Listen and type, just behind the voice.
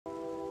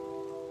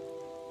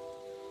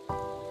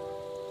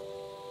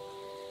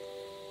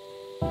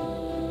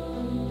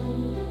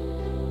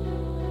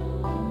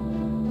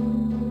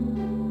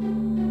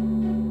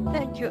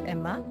Thank you,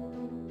 Emma.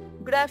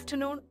 Good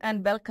afternoon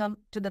and welcome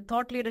to the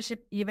Thought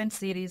Leadership Event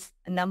Series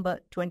number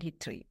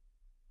 23.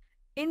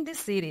 In this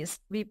series,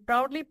 we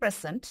proudly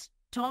present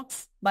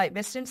talks by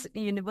Western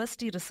Sydney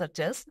University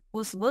researchers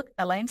whose work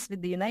aligns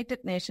with the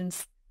United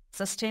Nations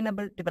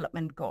Sustainable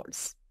Development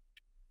Goals.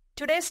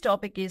 Today's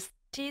topic is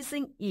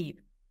Teasing-Eve,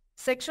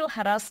 Sexual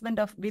Harassment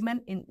of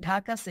Women in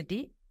Dhaka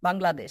City,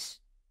 Bangladesh,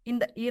 in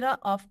the era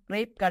of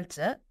rape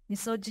culture,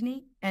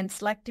 misogyny and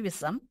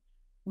slacktivism,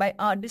 by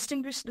our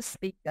distinguished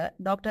speaker,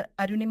 Dr.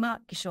 Arunima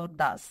Kishore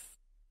Das.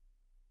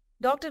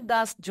 Dr.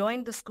 Das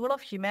joined the School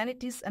of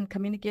Humanities and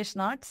Communication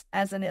Arts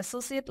as an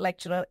associate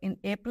lecturer in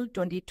April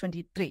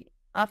 2023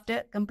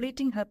 after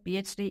completing her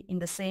PhD in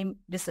the same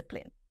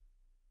discipline.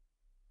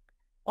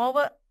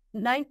 Her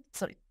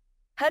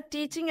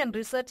teaching and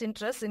research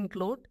interests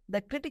include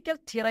the critical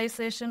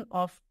theorization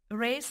of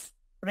race,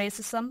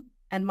 racism,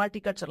 and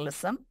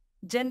multiculturalism,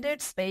 gendered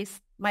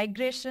space,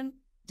 migration,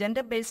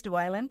 gender-based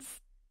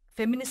violence,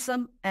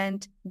 feminism,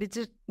 and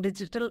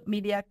digital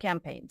media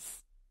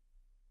campaigns.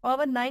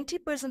 Over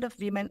 90% of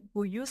women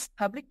who use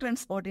public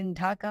transport in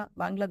Dhaka,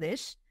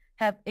 Bangladesh,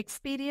 have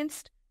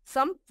experienced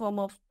some form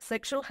of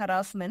sexual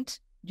harassment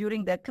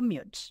during their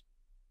commute.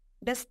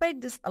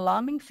 Despite this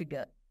alarming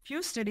figure,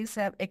 few studies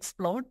have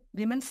explored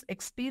women's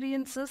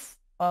experiences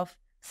of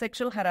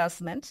sexual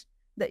harassment,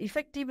 the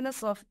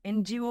effectiveness of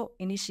NGO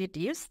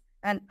initiatives,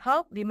 and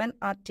how women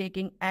are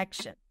taking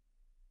action.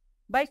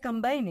 By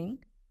combining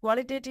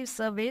qualitative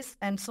surveys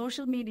and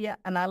social media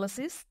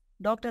analysis,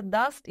 Dr.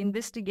 Das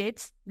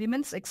investigates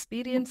women's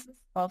experiences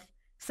of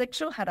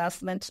sexual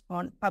harassment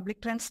on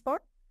public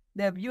transport,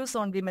 their views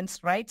on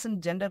women's rights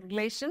and gender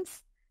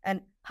relations,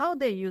 and how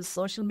they use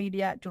social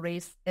media to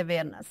raise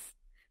awareness.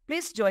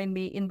 Please join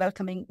me in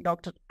welcoming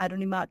Dr.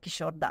 Arunima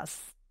Kishore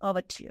Das.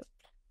 Over to you.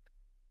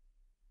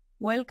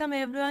 Welcome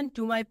everyone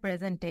to my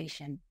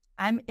presentation.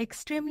 I'm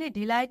extremely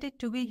delighted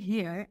to be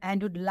here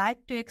and would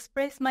like to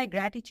express my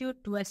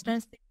gratitude to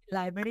Western Sydney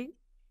Library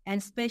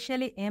and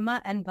especially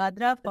Emma and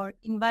Bhadra for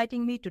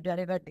inviting me to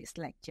deliver this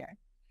lecture.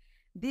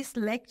 This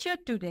lecture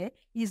today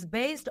is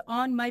based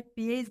on my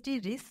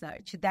PhD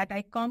research that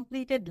I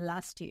completed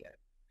last year.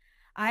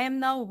 I am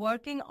now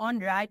working on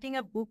writing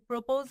a book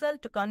proposal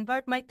to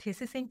convert my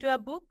thesis into a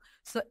book,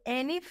 so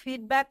any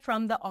feedback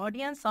from the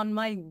audience on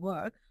my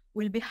work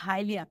will be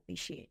highly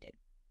appreciated.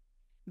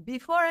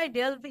 Before I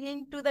delve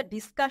into the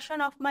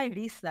discussion of my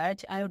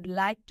research, I would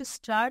like to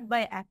start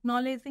by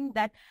acknowledging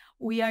that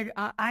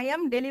I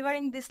am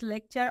delivering this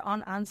lecture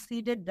on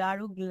unceded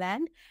Darug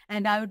land,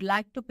 and I would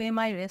like to pay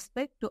my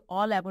respect to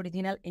all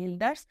Aboriginal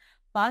elders,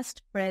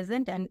 past,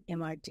 present, and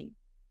emerging.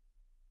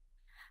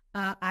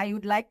 I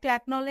would like to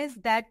acknowledge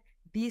that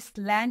this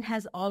land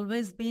has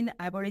always been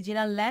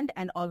Aboriginal land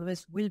and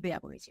always will be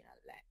Aboriginal land.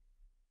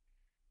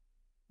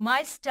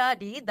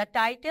 The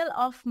title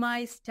of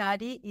my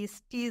study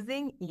is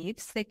Teasing-Eve,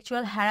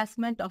 Sexual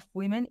Harassment of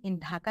Women in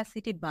Dhaka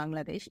City,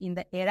 Bangladesh, in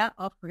the era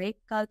of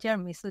rape culture,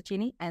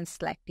 misogyny, and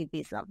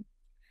slacktivism.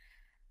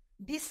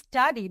 This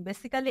study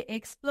basically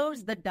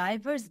explores the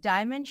diverse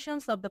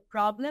dimensions of the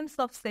problems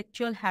of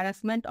sexual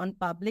harassment on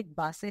public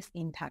buses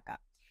in Dhaka.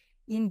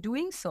 In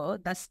doing so,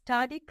 the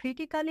study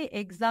critically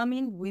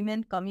examined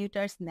women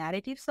commuters'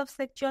 narratives of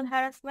sexual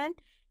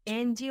harassment,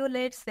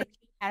 NGO-led sexual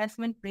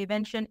harassment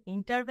prevention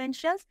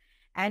interventions,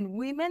 and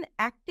women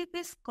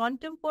activists'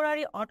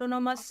 contemporary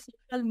autonomous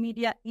social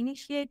media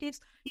initiatives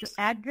to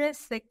address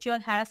sexual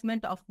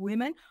harassment of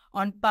women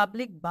on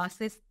public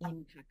buses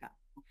in Dhaka.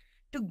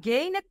 To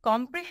gain a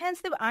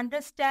comprehensive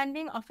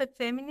understanding of a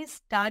feminist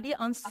study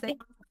on sexual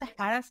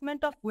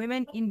harassment of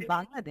women in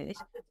Bangladesh,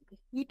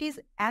 it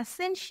is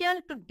essential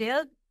to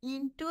delve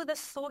into the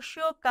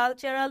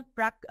socio-cultural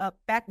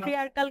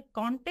patriarchal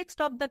context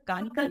of the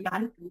country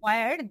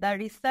where the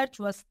research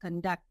was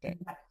conducted.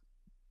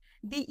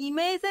 The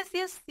images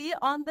you see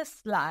on the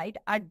slide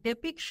are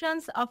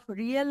depictions of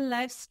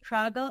real-life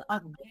struggle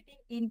of getting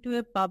into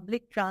a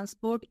public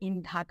transport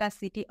in Dhaka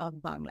city of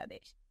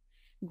Bangladesh.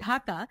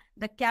 Dhaka,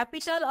 the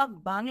capital of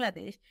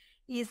Bangladesh,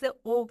 is an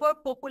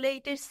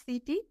overpopulated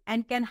city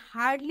and can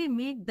hardly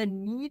meet the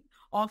need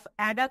of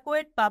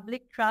adequate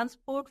public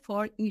transport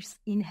for its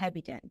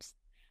inhabitants.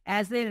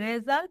 As a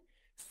result,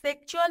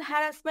 sexual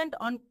harassment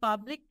on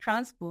public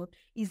transport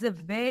is a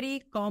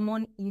very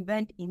common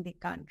event in the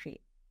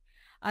country.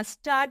 A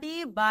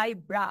study by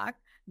BRAC,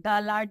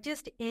 the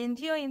largest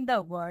NGO in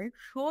the world,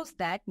 shows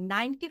that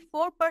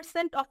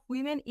 94% of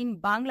women in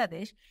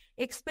Bangladesh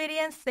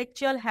experience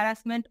sexual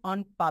harassment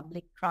on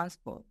public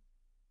transport.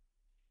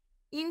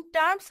 In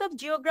terms of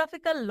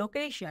geographical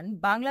location,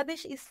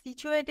 Bangladesh is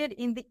situated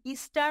in the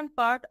eastern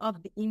part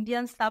of the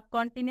Indian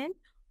subcontinent,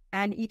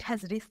 and it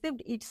has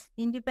received its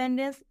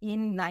independence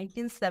in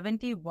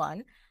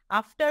 1971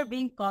 after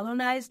being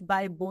colonized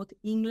by both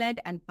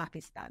England and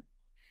Pakistan.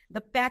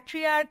 The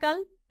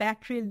patriarchal,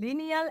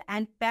 patrilineal,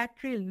 and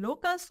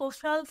patrilocal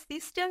social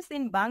systems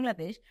in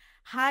Bangladesh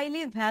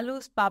highly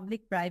values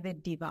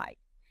public-private divide.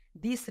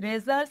 This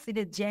results in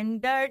a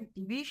gendered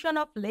division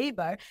of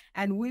labor,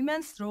 and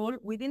women's role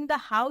within the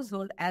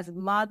household as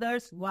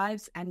mothers,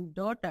 wives, and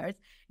daughters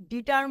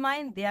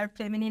determine their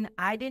feminine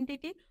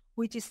identity,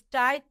 which is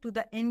tied to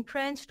the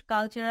entrenched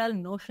cultural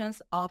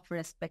notions of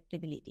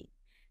respectability.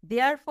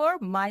 Therefore,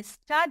 my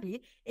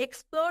study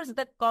explores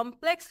the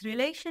complex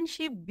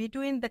relationship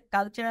between the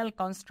cultural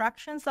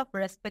constructions of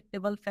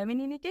respectable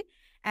femininity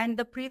and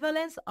the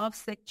prevalence of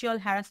sexual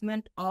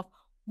harassment of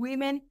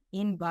women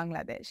in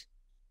Bangladesh.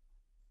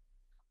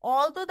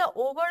 Although the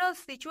overall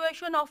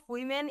situation of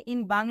women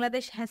in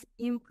Bangladesh has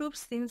improved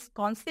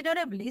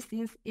considerably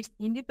since its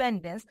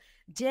independence,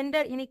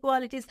 gender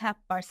inequalities have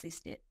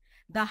persisted.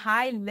 The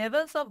high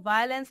levels of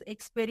violence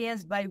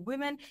experienced by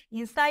women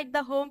inside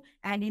the home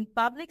and in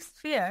public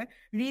sphere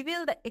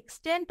reveal the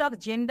extent of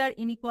gender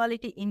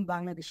inequality in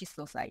Bangladeshi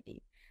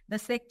society. The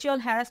sexual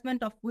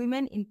harassment of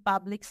women in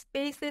public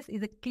spaces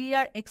is a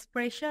clear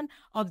expression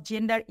of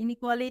gender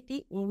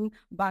inequality in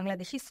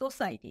Bangladeshi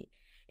society.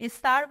 A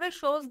survey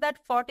shows that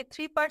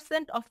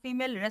 43% of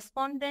female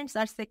respondents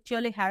are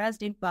sexually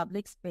harassed in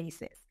public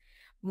spaces,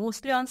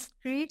 mostly on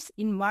streets,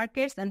 in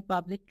markets, and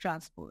public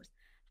transports.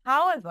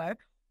 However,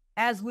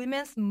 as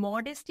women's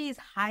modesty is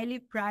highly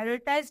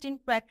prioritized in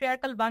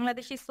patriarchal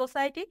Bangladeshi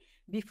society,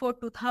 before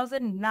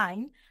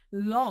 2009,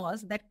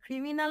 laws that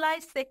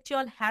criminalize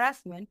sexual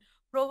harassment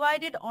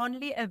provided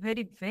only a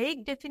very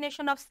vague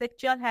definition of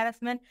sexual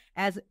harassment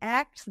as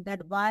acts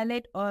that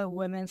violate a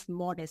woman's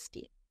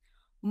modesty.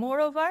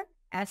 Moreover,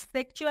 as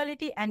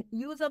sexuality and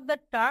use of the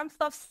terms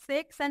of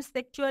sex and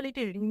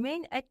sexuality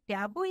remain a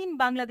taboo in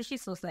Bangladeshi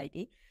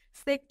society,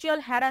 sexual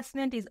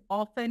harassment is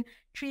often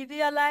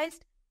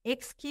trivialized,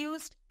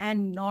 excused,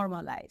 and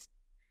normalized.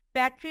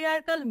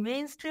 Patriarchal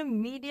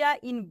mainstream media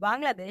in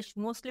Bangladesh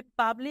mostly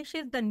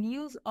publishes the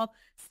news of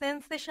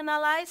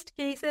sensationalized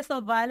cases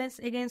of violence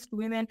against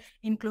women,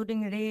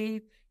 including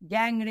rape,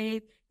 gang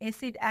rape,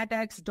 acid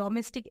attacks,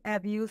 domestic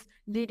abuse,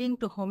 leading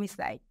to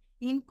homicide.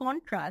 In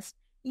contrast,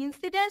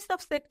 incidents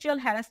of sexual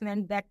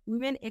harassment that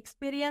women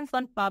experience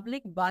on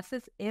public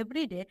buses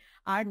every day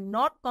are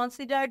not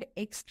considered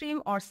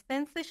extreme or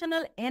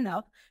sensational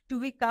enough to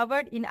be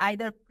covered in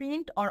either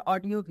print or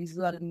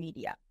audiovisual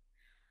media.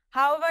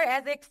 However,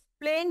 as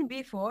explained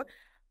before,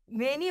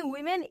 many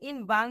women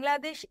in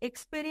Bangladesh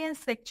experience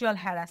sexual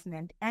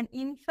harassment, and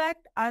in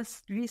fact, a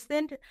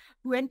recent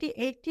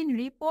 2018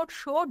 report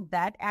showed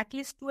that at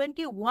least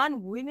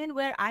 21 women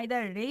were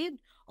either raped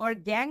or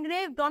gang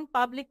raped on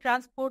public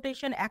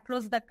transportation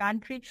across the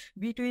country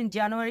between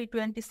January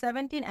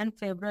 2017 and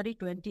February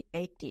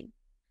 2018.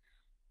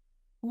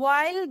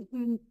 While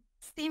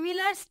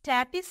similar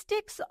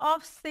statistics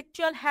of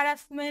sexual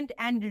harassment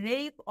and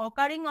rape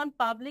occurring on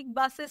public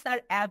buses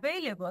are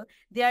available,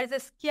 there is a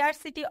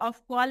scarcity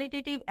of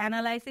qualitative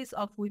analysis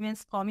of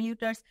women's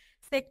commuters'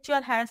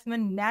 sexual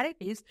harassment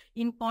narratives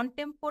in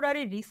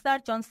contemporary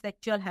research on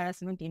sexual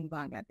harassment in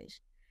Bangladesh.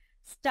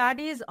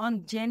 Studies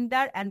on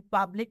gender and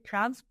public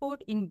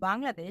transport in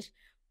Bangladesh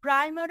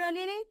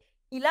primarily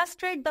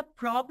illustrate the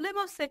problem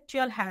of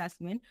sexual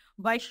harassment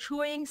by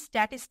showing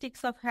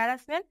statistics of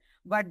harassment,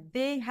 but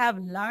they have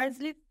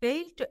largely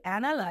failed to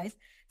analyze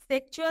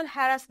sexual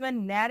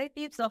harassment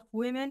narratives of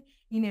women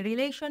in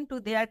relation to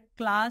their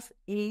class,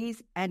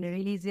 age, and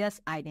religious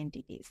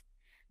identities.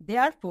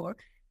 Therefore,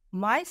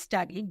 my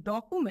study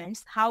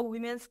documents how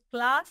women's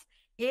class,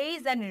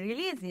 age, and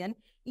religion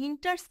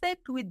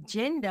intersect with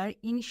gender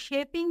in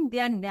shaping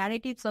their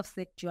narratives of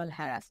sexual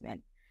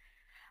harassment.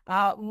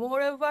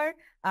 Moreover,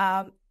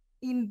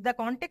 in the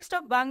context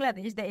of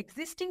Bangladesh, the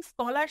existing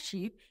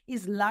scholarship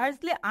is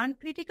largely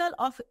uncritical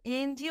of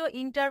NGO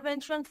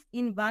interventions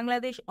in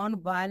Bangladesh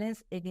on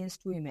violence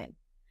against women.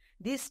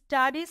 These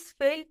studies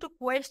fail to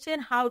question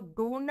how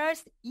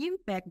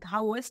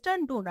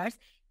Western donors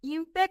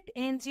impact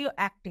NGO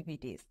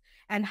activities,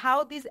 and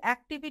how these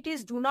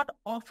activities do not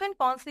often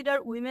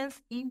consider women's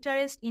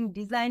interest in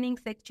designing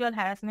sexual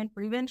harassment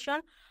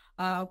prevention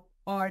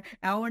or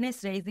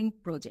awareness-raising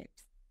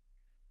projects.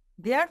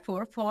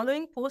 Therefore,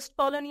 following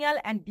post-colonial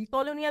and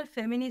decolonial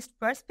feminist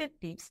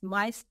perspectives,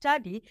 my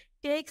study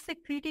takes a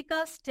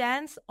critical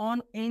stance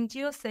on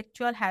NGO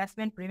sexual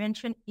harassment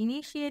prevention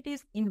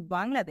initiatives in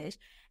Bangladesh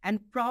and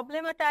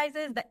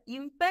problematizes the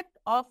impact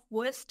of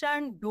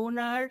Western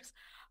donors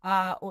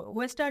on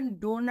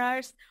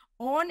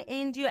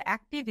NGO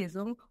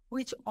activism,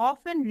 which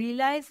often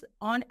relies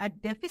on a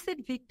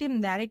deficit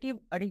victim narrative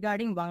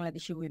regarding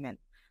Bangladeshi women.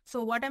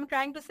 So what I'm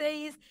trying to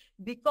say is,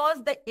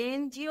 because the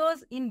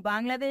NGOs in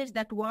Bangladesh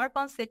that work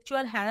on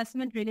sexual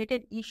harassment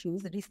related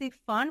issues receive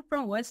funds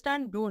from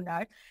Western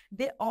donors,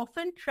 they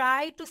often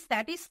try to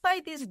satisfy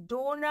these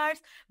donors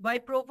by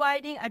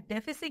providing a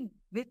deficit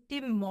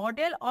victim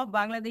model of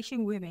Bangladeshi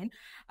women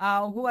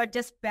who are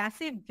just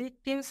passive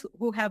victims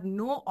who have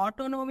no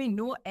autonomy,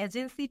 no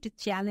agency to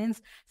challenge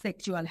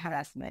sexual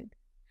harassment.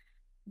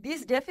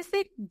 This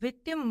deficit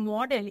victim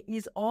model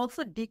is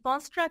also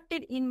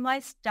deconstructed in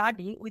my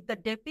study with the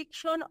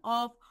depiction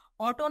of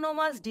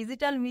autonomous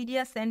digital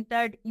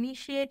media-centered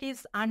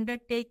initiatives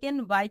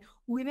undertaken by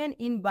women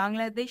in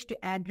Bangladesh to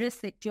address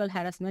sexual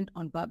harassment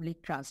on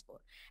public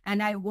transport.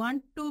 And I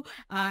want to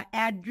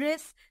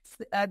address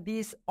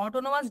these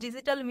autonomous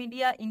digital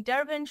media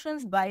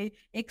interventions by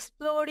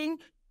exploring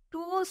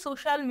two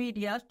social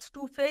media,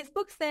 two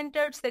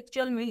Facebook-centered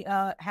sexual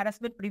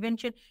harassment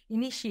prevention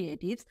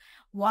initiatives.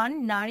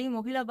 One, Nari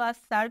Mohila Bus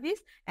Service,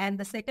 and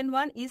the second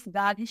one is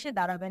Ga Ghishe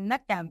Daraben Na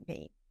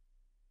campaign.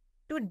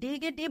 To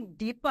dig a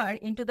deeper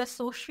into the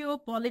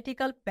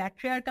socio-political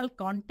patriarchal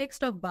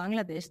context of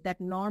Bangladesh that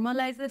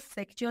normalizes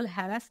sexual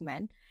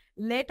harassment,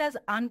 let us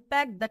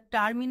unpack the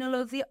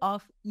terminology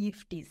of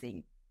Eve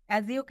teasing.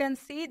 As you can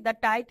see, the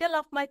title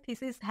of my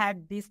thesis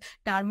had this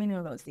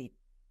terminology.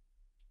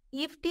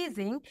 Eve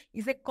teasing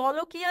is a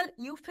colloquial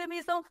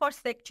euphemism for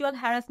sexual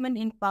harassment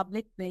in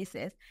public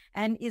places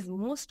and is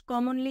most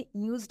commonly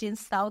used in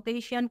South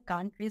Asian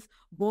countries,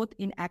 both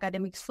in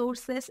academic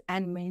sources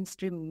and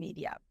mainstream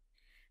media.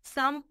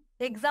 Some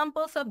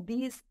examples of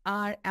these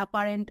are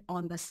apparent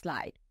on the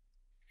slide.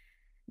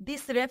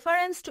 This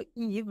reference to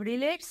Eve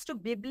relates to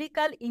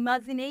biblical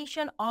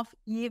imagination of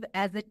Eve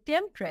as a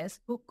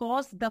temptress who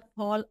caused the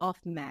fall of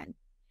man.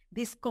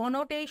 This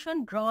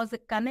connotation draws a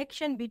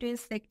connection between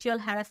sexual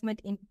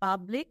harassment in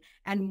public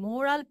and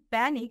moral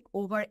panic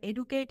over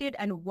educated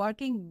and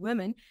working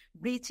women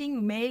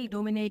breaching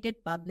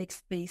male-dominated public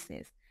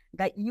spaces.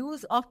 The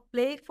use of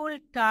playful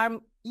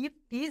term Eve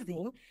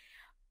teasing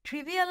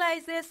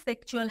trivializes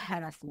sexual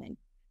harassment.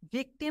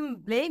 Victim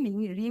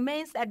blaming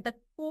remains at the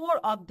core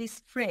of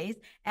this phrase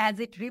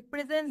as it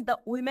represents the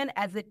women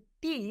as a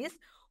tease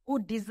who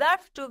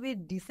deserve to be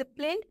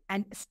disciplined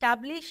and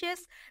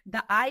establishes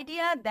the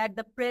idea that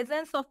the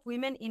presence of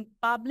women in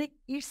public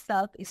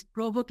itself is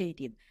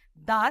provocative,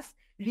 thus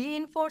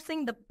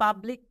reinforcing the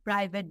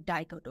public-private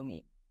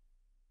dichotomy.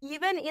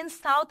 Even in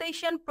South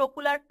Asian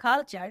popular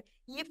culture,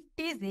 Eve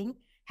teasing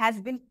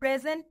has been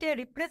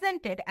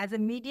represented as a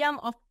medium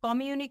of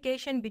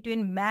communication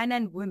between men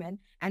and women,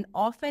 and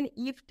often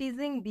Eve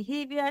teasing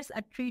behaviors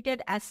are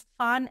treated as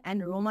fun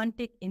and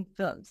romantic in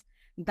films,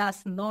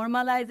 thus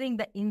normalizing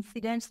the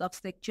incidents of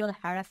sexual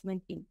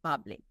harassment in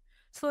public.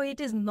 So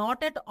it is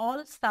not at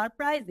all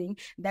surprising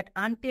that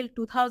until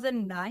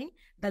 2009,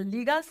 the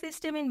legal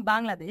system in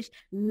Bangladesh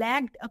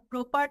lacked a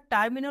proper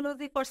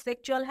terminology for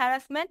sexual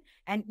harassment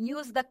and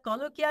used the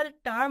colloquial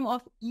term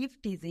of Eve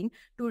teasing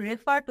to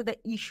refer to the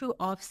issue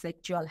of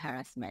sexual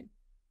harassment.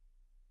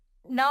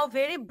 Now,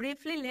 very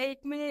briefly,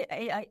 let me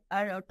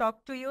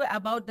talk to you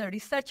about the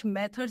research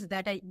methods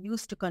that I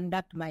used to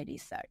conduct my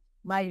research.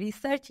 My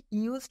research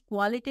used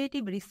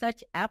qualitative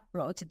research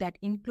approach that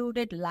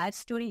included live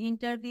story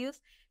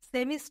interviews,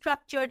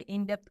 semi-structured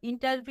in-depth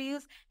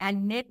interviews,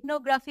 and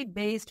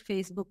ethnography-based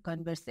Facebook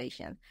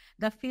conversations.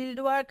 The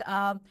fieldwork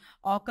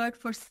occurred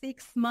for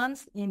 6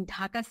 months in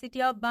Dhaka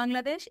city of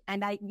Bangladesh,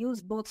 and I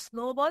used both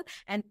snowball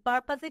and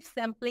purposive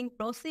sampling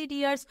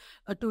procedures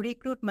to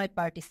recruit my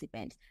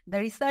participants. The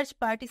research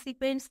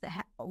participants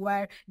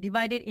were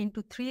divided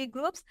into 3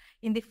 groups.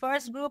 In the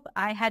first group,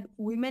 I had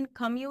women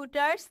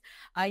commuters.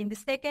 In the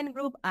second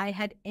group, I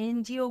had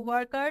NGO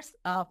workers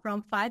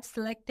from 5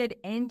 selected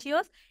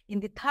NGOs. In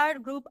the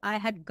third group, I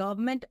had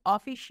government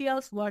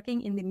officials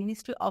working in the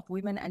Ministry of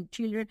Women and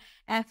Children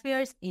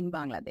Affairs in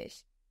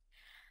Bangladesh.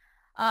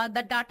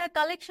 The data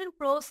collection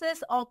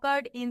process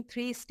occurred in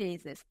 3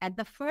 stages. At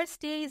the first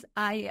stage,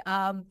 I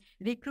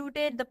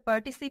recruited the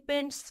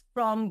participants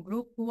from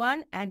Group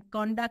 1 and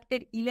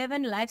conducted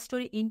 11 live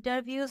story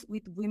interviews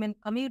with women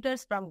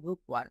commuters from Group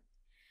 1.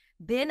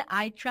 Then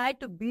I tried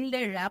to build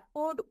a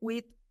rapport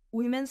with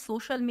women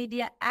social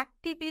media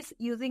activists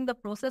using the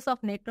process of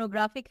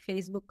ethnographic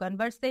Facebook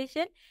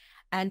conversation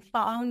and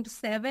found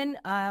 7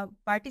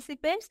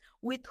 participants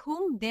with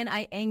whom then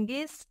I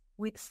engaged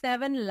with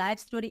 7 live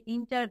story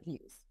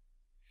interviews.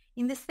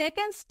 In the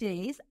second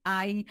stage,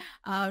 I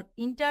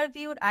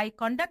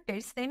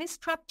conducted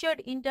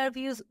semi-structured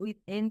interviews with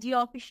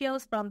NGO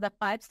officials from the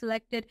 5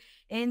 selected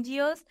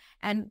NGOs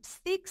and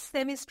 6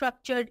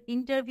 semi-structured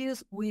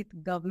interviews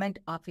with government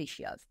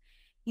officials.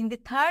 In the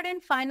third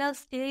and final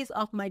stage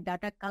of my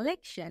data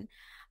collection,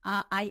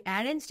 I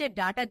arranged a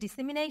data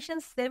dissemination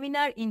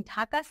seminar in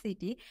Dhaka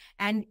city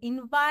and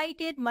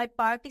invited my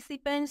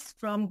participants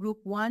from Group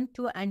 1,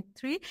 2, and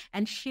 3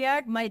 and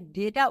shared my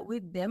data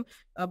with them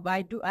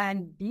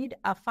and did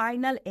a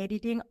final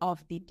editing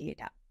of the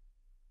data.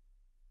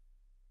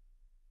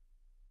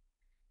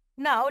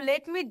 Now,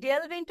 let me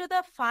delve into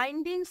the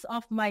findings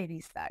of my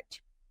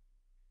research.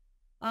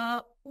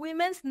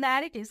 Women's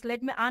narratives.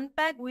 Let me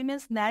unpack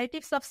women's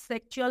narratives of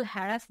sexual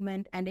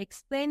harassment and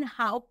explain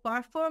how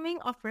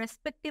performing of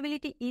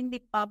respectability in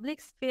the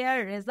public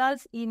sphere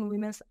results in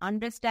women's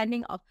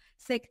understanding of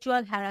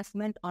sexual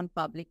harassment on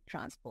public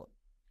transport.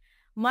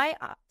 My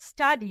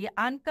study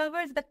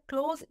uncovers the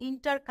close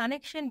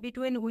interconnection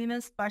between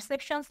women's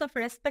perceptions of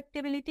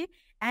respectability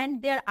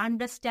and their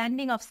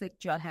understanding of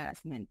sexual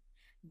harassment.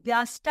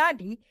 The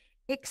study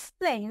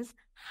explains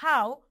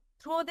how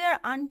through their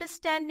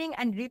understanding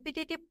and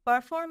repetitive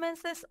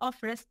performances of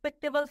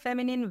respectable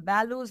feminine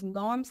values,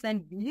 norms,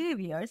 and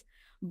behaviors,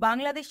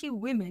 Bangladeshi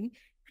women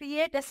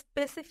create a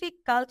specific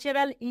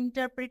cultural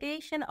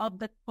interpretation of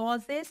the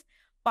causes,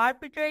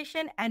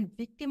 perpetration, and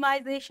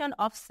victimization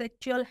of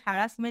sexual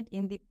harassment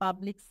in the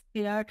public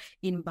sphere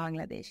in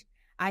Bangladesh.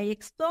 I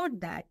explored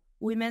that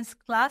women's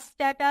class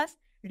status,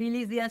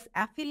 religious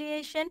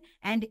affiliation,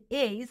 and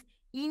age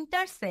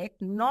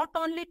intersect not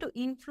only to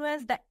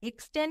influence the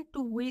extent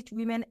to which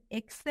women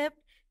accept,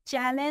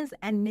 challenge,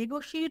 and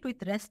negotiate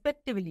with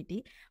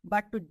respectability,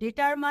 but to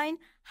determine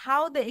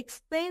how they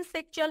explain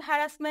sexual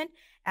harassment,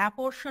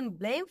 apportion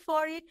blame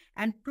for it,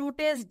 and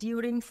protest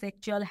during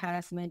sexual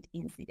harassment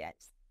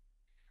incidents.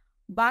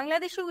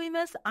 Bangladeshi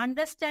women's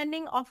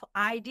understanding of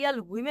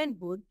ideal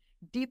womanhood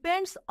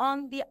depends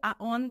on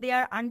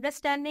their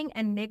understanding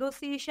and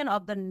negotiation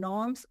of the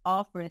norms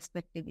of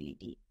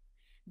respectability.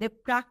 The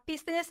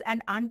practices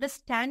and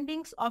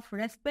understandings of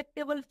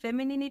respectable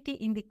femininity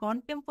in the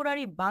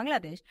contemporary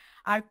Bangladesh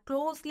are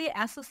closely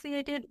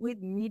associated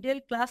with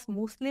middle-class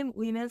Muslim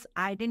women's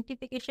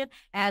identification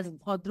as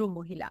Bhadra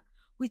Mohila,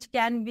 which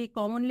can be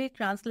commonly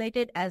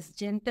translated as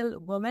gentle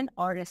women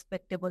or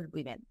respectable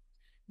women.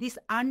 This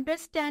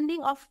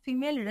understanding of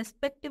female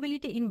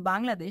respectability in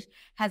Bangladesh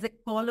has a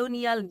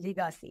colonial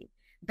legacy.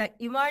 The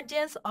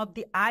emergence of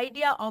the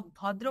idea of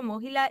Bhadra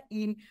Mohila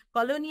in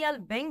colonial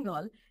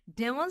Bengal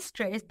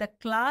demonstrates the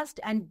classed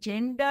and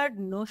gendered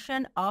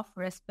notion of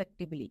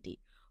respectability,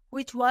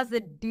 which was a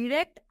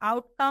direct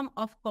outcome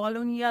of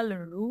colonial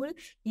rule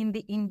in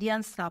the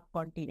Indian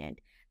subcontinent.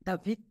 The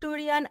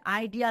Victorian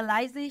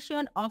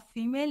idealization of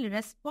female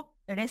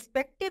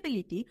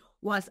respectability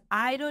was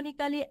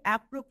ironically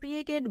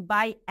appropriated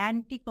by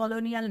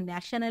anti-colonial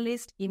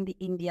nationalists in the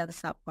Indian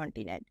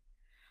subcontinent.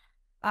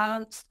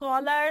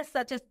 Scholars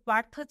such as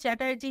Partha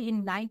Chatterjee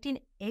in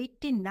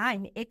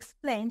 1989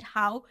 explained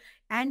how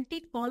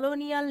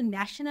anti-colonial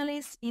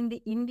nationalists in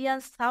the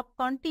Indian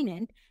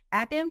subcontinent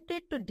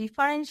attempted to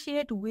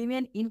differentiate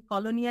women in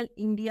colonial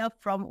India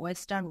from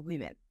Western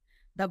women.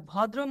 The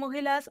Bhadra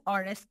Mohilas, or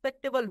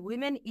respectable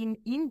women in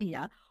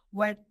India,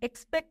 were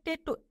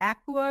expected to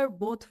acquire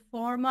both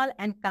formal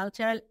and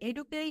cultural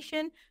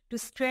education to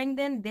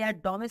strengthen their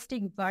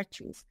domestic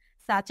virtues,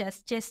 such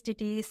as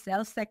chastity,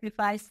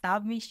 self-sacrifice,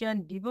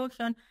 submission,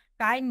 devotion,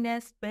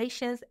 kindness,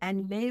 patience,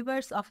 and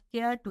labors of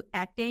care to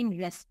attain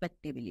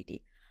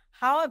respectability.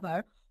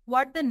 However,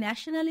 what the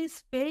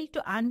nationalists fail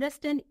to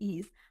understand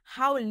is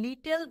how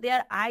little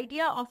their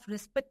idea of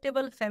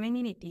respectable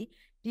femininity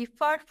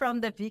differed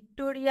from the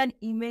Victorian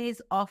image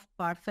of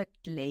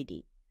perfect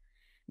lady.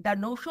 The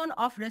notion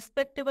of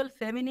respectable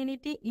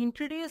femininity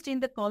introduced in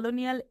the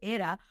colonial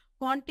era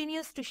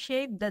continues to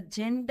shape the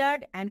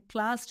gendered and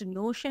classed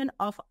notion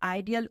of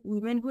ideal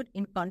womanhood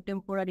in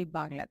contemporary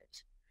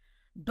Bangladesh.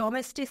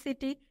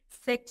 Domesticity,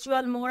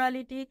 sexual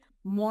morality,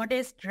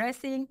 modest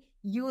dressing,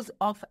 use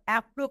of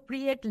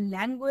appropriate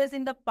language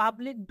in the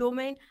public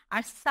domain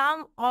are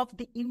some of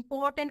the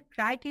important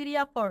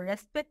criteria for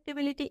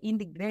respectability in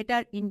the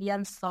greater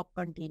Indian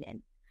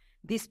subcontinent.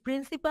 These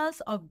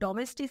principles of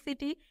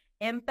domesticity,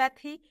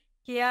 empathy,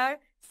 care,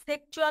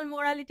 sexual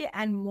morality,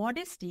 and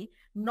modesty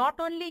not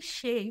only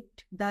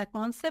shaped the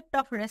concept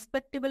of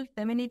respectable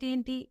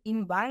femininity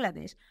in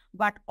Bangladesh,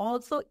 but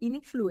also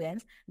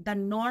influenced the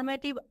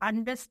normative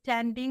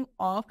understanding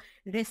of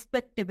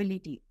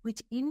respectability,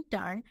 which in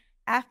turn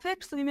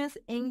affects women's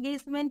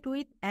engagement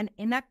with and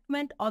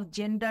enactment of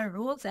gender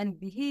roles and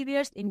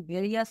behaviors in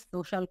various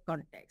social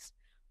contexts.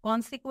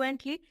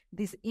 Consequently,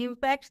 this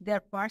impacts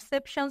their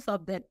perceptions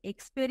of their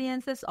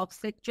experiences of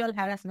sexual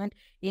harassment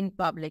in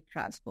public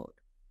transport.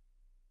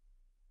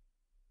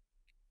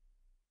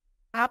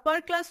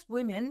 Upper-class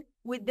women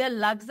with their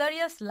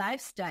luxurious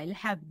lifestyle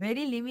have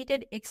very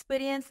limited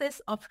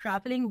experiences of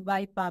traveling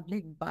by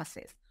public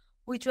buses,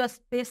 which was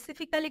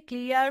specifically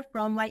clear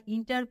from my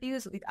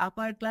interviews with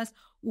upper-class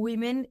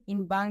women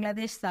in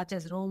Bangladesh such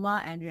as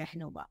Roma and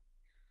Rehnoma.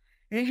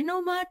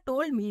 Rehnoma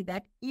told me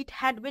that it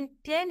had been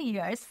 10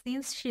 years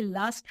since she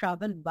last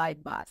traveled by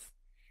bus.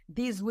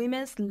 These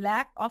women's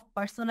lack of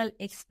personal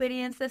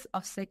experiences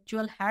of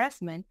sexual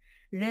harassment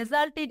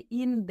resulted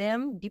in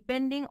them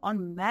depending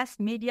on mass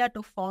media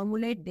to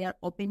formulate their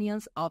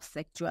opinions of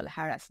sexual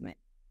harassment.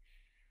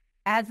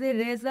 As a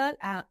result,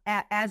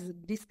 as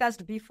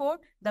discussed before,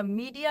 the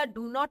media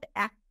do not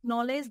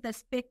acknowledge the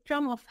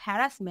spectrum of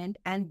harassment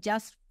and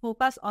just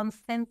focus on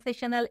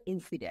sensational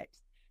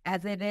incidents.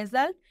 As a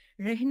result,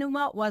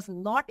 Rehnuma was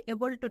not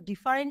able to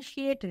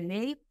differentiate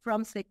rape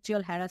from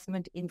sexual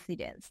harassment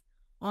incidents.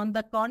 On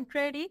the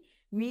contrary,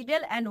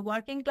 middle and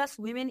working class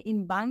women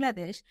in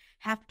Bangladesh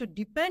have to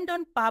depend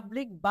on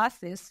public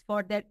buses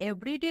for their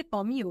everyday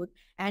commute,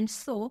 and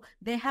so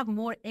they have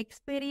more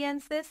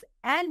experiences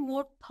and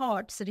more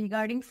thoughts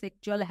regarding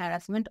sexual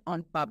harassment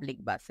on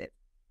public buses.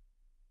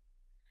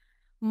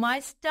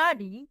 My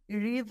study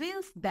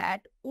reveals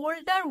that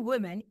older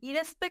women,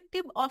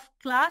 irrespective of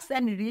class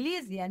and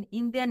religion,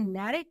 in their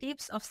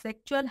narratives of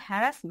sexual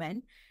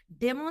harassment,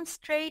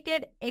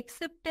 demonstrated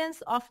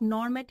acceptance of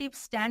normative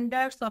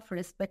standards of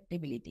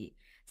respectability,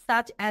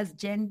 such as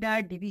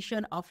gender,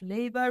 division of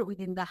labor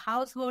within the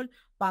household,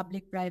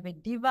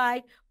 public-private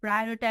divide,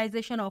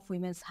 prioritization of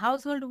women's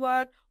household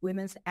work,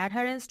 women's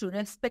adherence to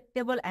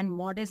respectable and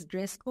modest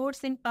dress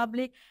codes in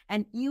public,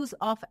 and use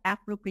of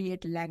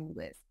appropriate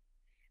language.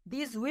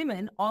 These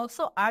women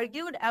also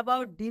argued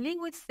about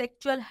dealing with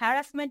sexual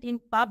harassment in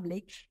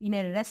public in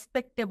a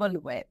respectable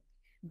way.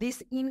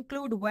 This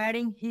include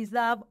wearing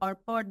hijab or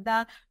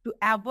parda to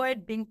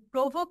avoid being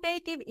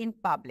provocative in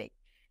public,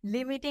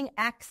 limiting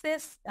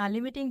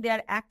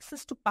their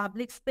access to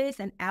public space,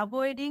 and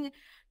avoiding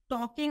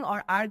talking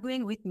or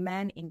arguing with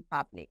men in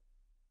public.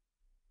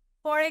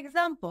 For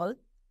example,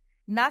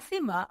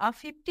 Nasima, a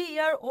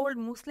 50-year-old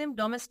Muslim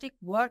domestic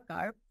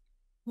worker,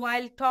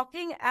 while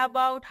talking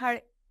about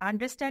her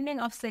understanding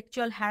of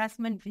sexual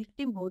harassment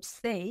victimhood,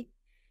 say,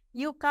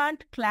 "You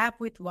can't clap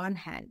with one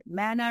hand.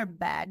 Men are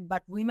bad,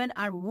 but women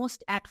are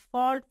most at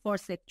fault for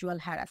sexual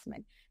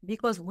harassment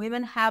because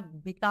women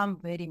have become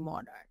very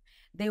modern.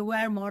 They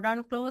wear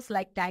modern clothes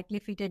like tightly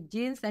fitted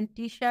jeans and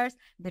t-shirts.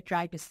 They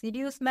try to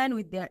seduce men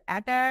with their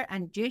attire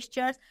and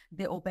gestures.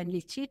 They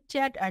openly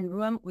chit-chat and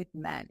roam with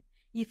men.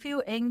 If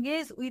you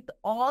engage with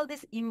all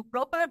these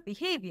improper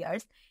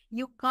behaviors,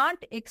 you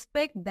can't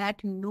expect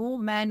that no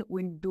man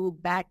will do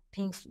bad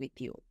things with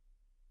you."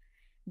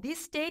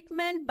 This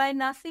statement by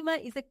Nasima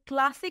is a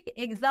classic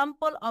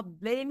example of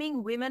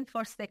blaming women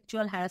for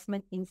sexual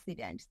harassment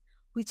incidents,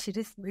 which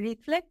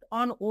reflect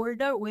on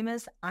older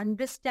women's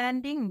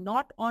understanding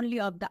not only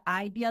of the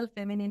ideal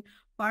feminine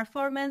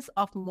performance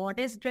of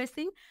modest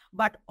dressing,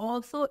 but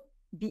also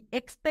the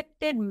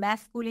expected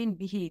masculine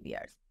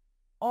behaviors.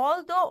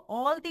 Although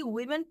all the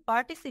women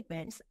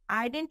participants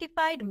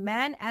identified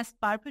men as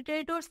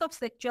perpetrators of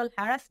sexual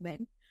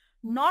harassment,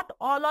 not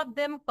all of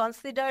them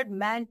considered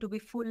men to be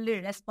fully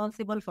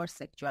responsible for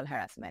sexual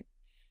harassment.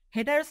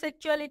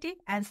 Heterosexuality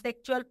and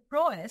sexual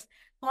prowess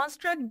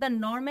construct the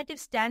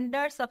normative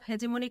standards of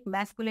hegemonic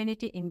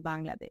masculinity in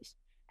Bangladesh.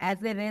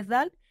 As a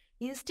result,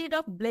 instead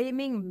of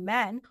blaming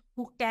men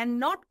who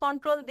cannot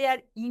control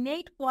their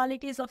innate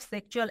qualities of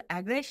sexual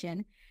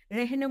aggression,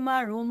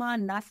 Rehnuma, Roma,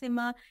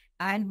 Nasima,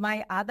 and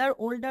my other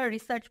older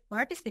research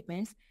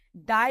participants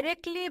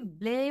directly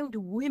blamed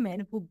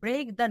women who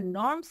break the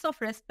norms of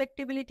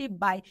respectability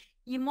by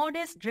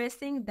immodest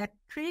dressing that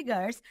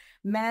triggers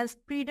men's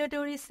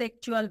predatory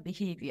sexual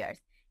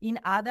behaviors. In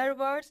other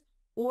words,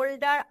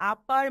 older,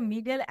 upper,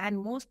 middle,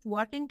 and most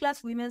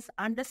working-class women's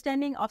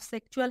understanding of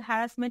sexual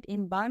harassment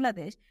in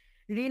Bangladesh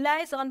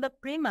relies on the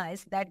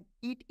premise that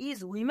it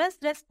is women's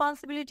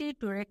responsibility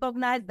to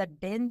recognize the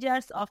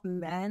dangers of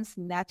men's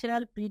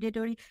natural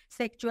predatory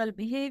sexual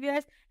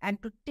behaviors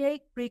and to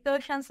take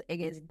precautions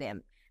against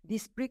them.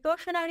 These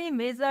precautionary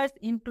measures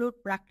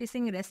include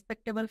practicing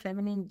respectable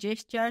feminine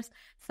gestures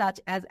such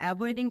as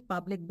avoiding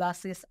public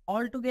buses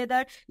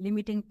altogether,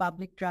 limiting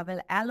public travel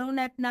alone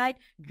at night,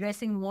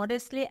 dressing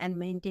modestly, and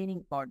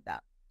maintaining parda.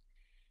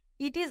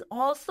 It is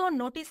also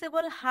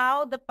noticeable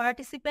how the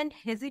participant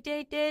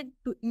hesitated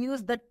to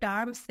use the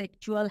term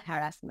sexual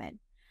harassment.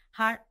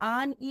 Her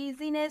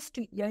uneasiness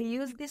to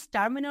use this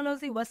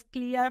terminology was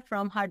clear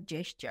from her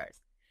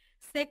gestures.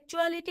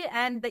 Sexuality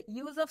and the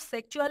use of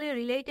sexually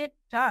related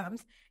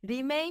terms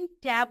remain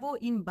taboo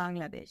in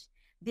Bangladesh.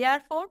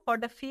 Therefore, for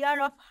the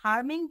fear of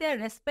harming their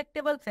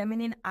respectable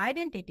feminine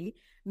identity,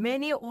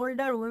 many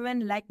older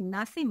women like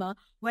Nasima,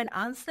 when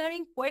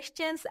answering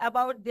questions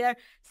about their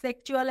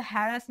sexual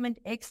harassment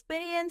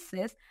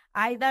experiences,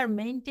 either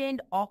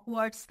maintained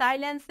awkward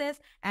silences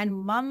and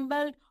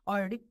mumbled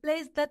or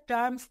replaced the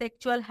term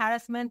sexual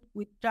harassment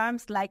with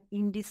terms like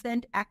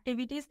indecent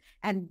activities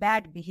and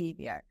bad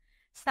behavior.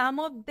 Some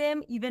of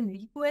them even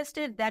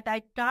requested that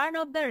I turn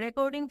off the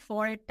recording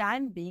for a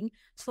time being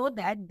so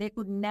that they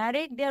could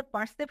narrate their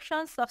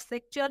perceptions of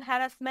sexual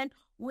harassment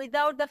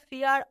without the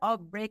fear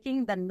of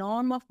breaking the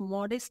norm of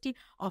modesty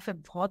of a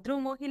Bhadra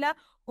Mohila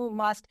who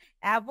must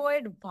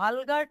avoid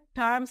vulgar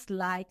terms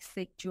like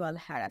sexual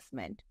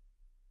harassment.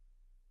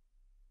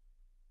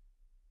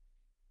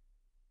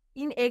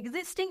 In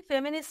existing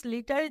feminist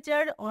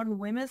literature on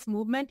women's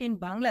movement in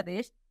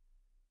Bangladesh,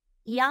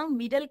 young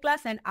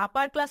middle-class and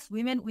upper-class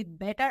women with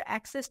better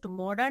access to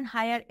modern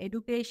higher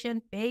education,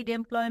 paid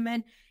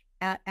employment,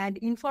 and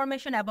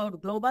information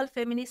about global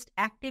feminist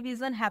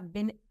activism have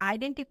been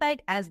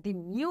identified as the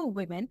new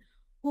women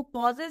who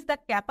possess the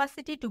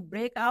capacity to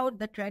break out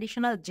the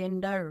traditional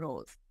gender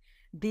roles.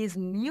 These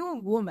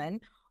new women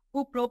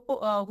who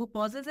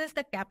possesses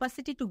the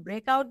capacity to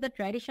break out the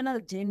traditional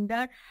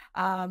gender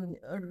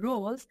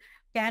roles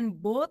can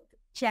both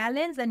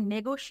challenge and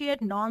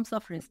negotiate norms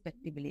of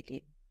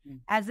respectability.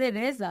 As a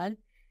result,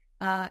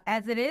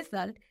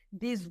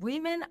 these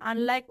women,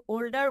 unlike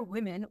older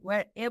women,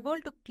 were able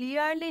to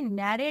clearly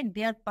narrate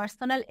their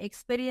personal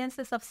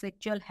experiences of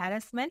sexual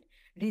harassment,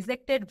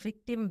 rejected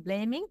victim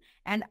blaming,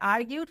 and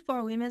argued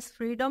for women's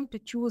freedom to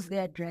choose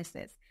their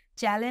dresses,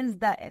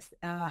 challenged the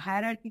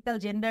hierarchical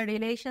gender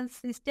relations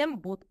system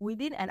both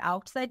within and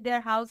outside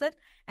their houses,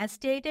 and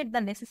stated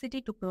the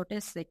necessity to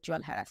protest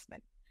sexual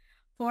harassment.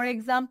 For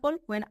example,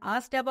 when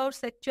asked about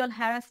sexual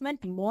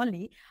harassment,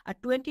 Molly, a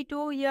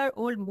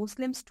 22-year-old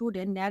Muslim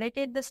student,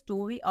 narrated the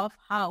story of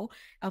how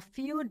a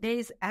few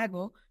days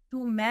ago,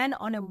 two men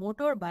on a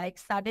motorbike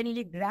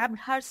suddenly grabbed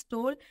her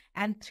stole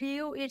and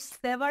threw it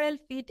several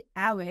feet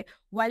away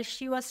while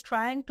she was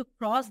trying to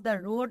cross the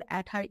road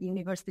at her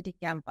university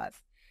campus.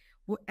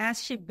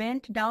 As she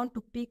bent down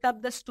to pick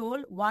up the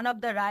stole, one of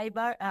the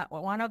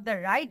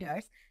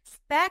riders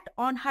spat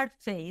on her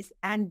face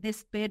and they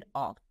sped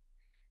off.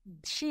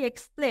 She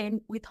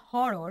explained with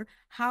horror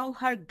how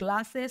her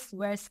glasses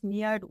were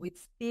smeared with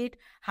spit,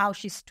 how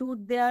she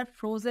stood there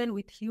frozen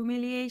with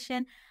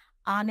humiliation,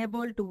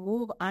 unable to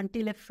move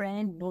until a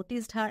friend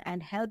noticed her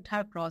and helped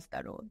her cross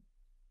the road.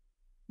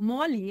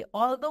 Molly,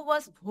 although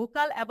was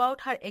vocal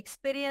about her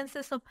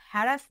experiences of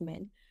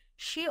harassment,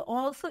 she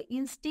also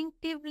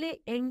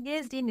instinctively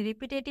engaged in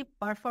repetitive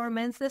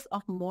performances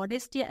of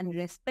modesty and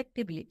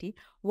respectability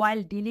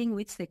while dealing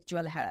with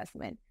sexual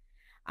harassment.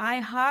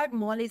 I heard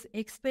Molly's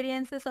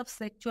experiences of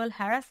sexual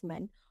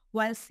harassment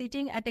while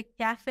sitting at a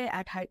cafe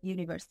at her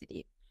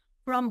university.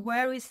 From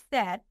where we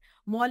sat,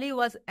 Molly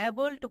was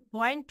able to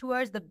point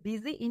towards the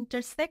busy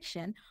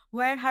intersection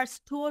where her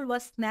stool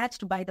was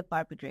snatched by the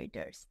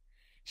perpetrators.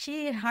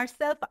 She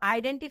herself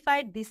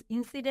identified this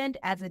incident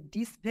as a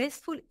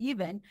disgraceful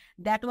event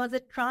that was a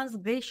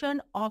transgression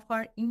of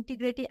her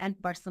integrity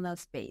and personal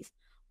space.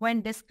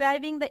 When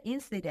describing the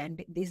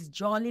incident, this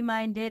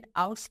jolly-minded,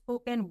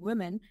 outspoken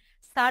woman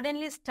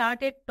suddenly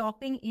started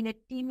talking in a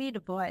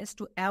timid voice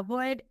to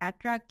avoid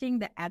attracting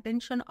the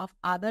attention of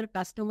other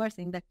customers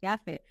in the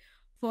cafe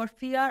for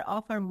fear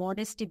of her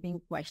modesty being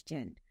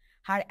questioned.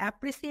 Her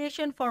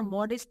appreciation for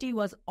modesty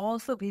was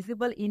also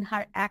visible in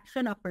her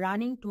action of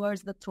running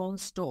towards the thrown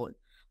stool.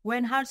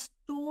 When her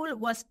stool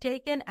was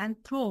taken and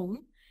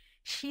thrown,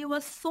 she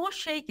was so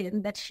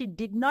shaken that she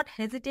did not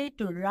hesitate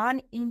to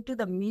run into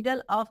the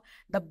middle of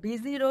the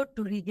busy road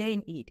to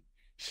regain it.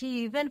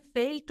 She even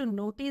failed to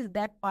notice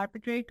that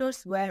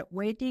perpetrators were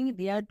waiting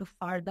there to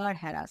further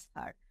harass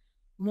her.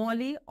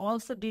 Molly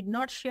also did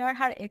not share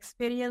her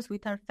experience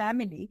with her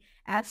family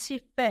as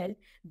she felt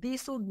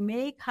this would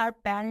make her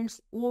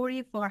parents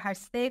worry for her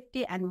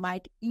safety and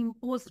might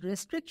impose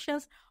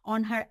restrictions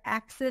on her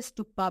access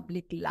to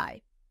public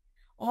life.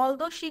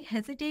 Although she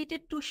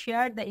hesitated to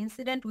share the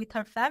incident with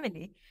her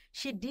family,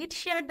 she did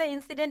share the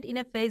incident in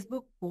a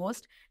Facebook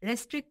post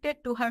restricted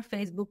to her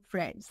Facebook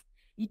friends.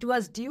 It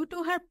was due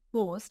to her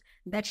post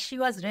that she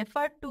was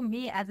referred to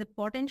me as a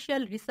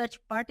potential research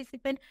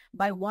participant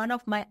by one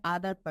of my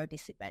other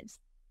participants.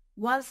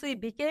 Once we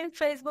became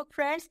Facebook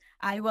friends,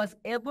 I was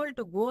able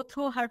to go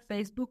through her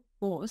Facebook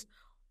post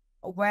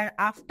where,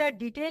 after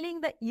detailing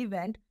the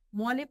event,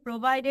 Molly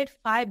provided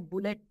 5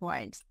 bullet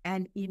points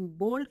and in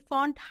bold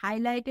font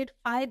highlighted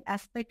 5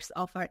 aspects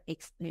of her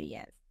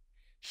experience.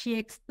 She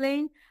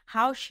explained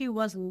how she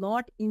was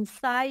not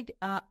inside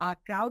a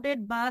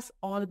crowded bus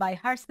all by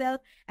herself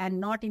and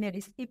not in a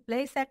risky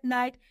place at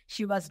night.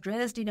 She was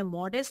dressed in a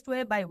modest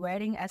way by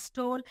wearing a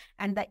stole,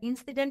 and the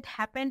incident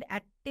happened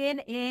at 10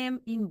 a.m.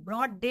 in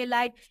broad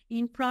daylight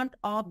in front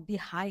of the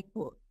High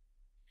Court.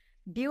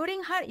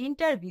 During her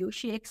interview,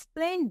 she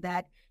explained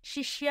that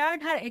she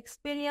shared her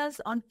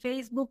experience on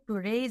Facebook to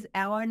raise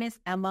awareness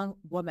among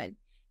women,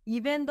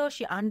 even though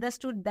she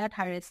understood that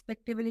her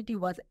respectability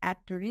was at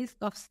risk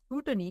of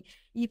scrutiny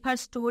if her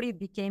story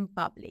became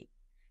public.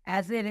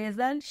 As a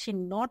result, she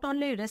not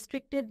only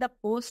restricted the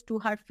post to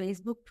her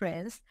Facebook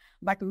friends,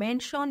 but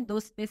mentioned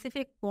those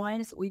specific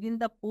points within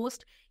the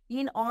post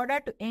in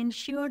order to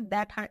ensure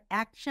that her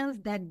actions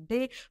that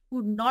day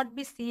could not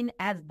be seen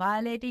as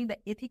violating the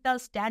ethical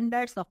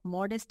standards of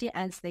modesty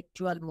and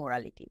sexual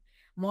morality.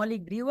 Molly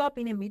grew up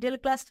in a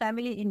middle-class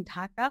family in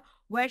Dhaka,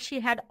 where she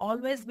had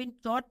always been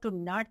taught to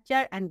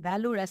nurture and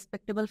value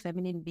respectable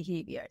feminine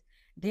behavior.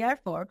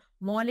 Therefore,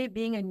 Molly,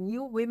 being a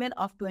new woman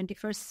of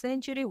 21st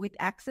century with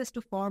access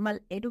to formal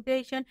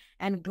education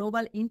and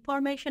global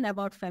information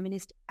about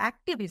feminist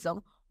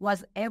activism,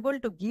 was able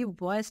to give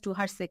voice to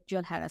her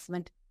sexual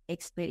harassment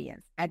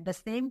experience. At the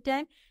same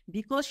time,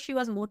 because she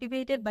was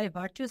motivated by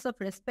virtues of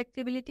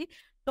respectability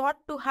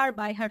taught to her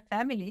by her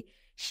family,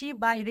 she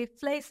by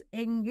reflex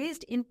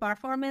engaged in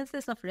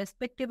performances of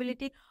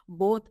respectability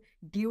both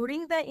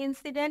during the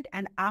incident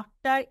and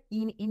after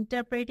in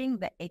interpreting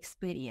the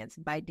experience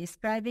by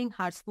describing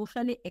her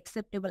socially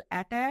acceptable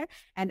attire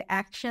and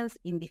actions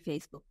in the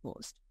Facebook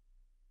post.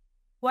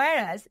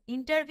 Whereas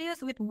interviews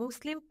with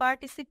Muslim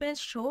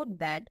participants showed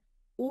that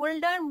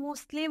older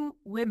Muslim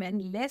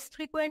women less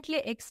frequently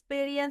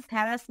experience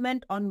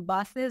harassment on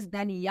buses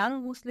than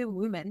young Muslim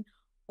women,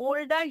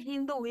 older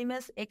Hindu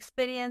women's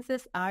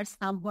experiences are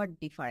somewhat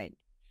different,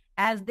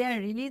 as their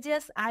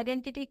religious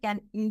identity can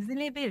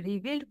easily be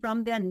revealed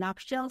from their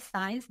nuptial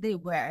signs they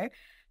wear.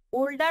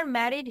 Older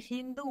married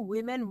Hindu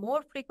women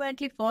more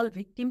frequently fall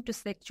victim to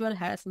sexual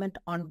harassment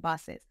on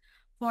buses.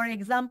 For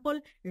example,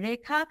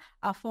 Rekha,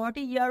 a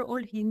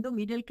 40-year-old Hindu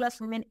middle-class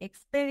woman,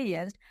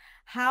 experienced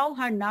how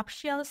her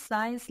nuptial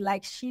signs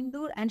like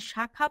Sindur and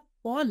Shakha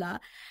Pola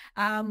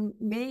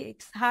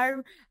makes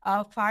her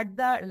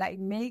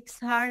makes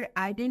her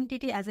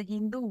identity as a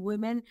Hindu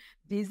woman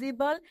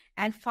visible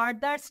and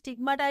further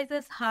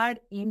stigmatizes her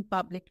in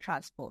public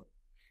transport.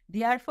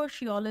 Therefore,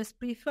 she always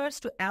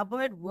prefers to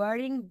avoid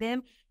wearing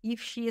them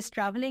if she is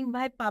traveling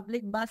by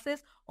public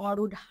buses, or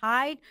would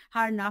hide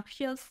her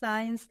nuptial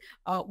signs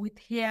with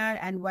hair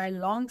and wear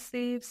long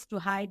sleeves to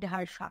hide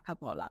her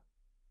shakapola.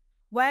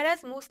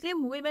 Whereas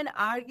Muslim women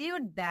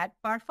argued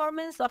that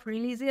performance of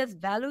religious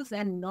values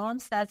and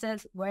norms such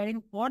as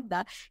wearing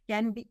porda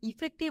can be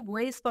effective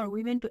ways for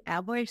women to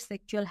avoid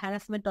sexual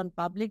harassment on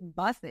public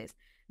buses.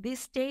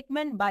 This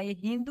statement by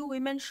Hindu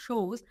women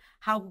shows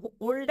how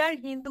older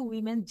Hindu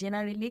women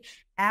generally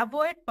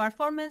avoid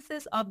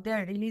performances of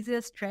their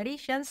religious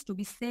traditions to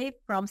be safe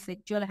from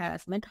sexual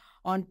harassment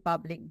on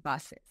public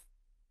buses.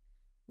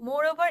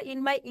 Moreover,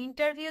 in my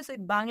interviews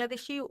with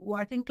Bangladeshi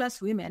working-class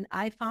women,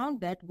 I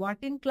found that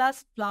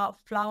working-class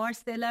flower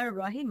seller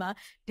Rahima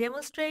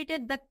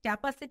demonstrated the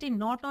capacity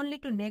not only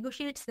to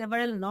negotiate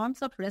several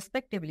norms of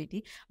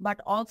respectability, but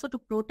also to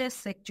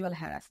protest sexual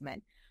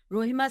harassment.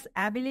 Rahima's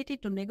ability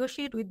to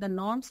negotiate with the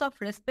norms of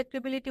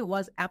respectability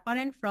was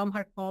apparent from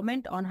her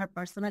comment on her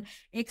personal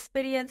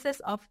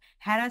experiences of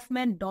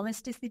harassment,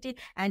 domesticity,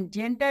 and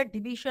gender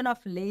division of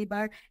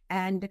labor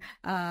and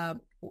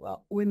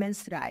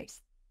women's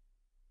rights.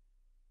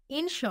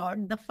 In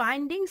short, the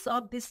findings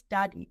of this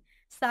study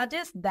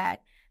suggest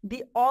that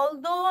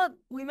although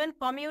women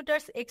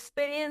commuters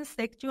experience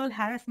sexual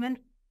harassment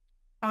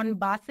on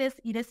buses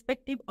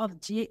irrespective of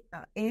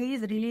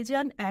age,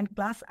 religion, and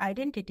class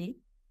identity,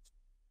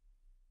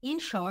 in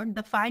short,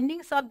 the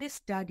findings of this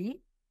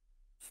study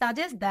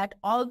suggest that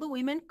although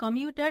women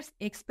commuters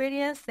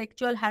experience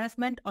sexual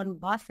harassment on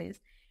buses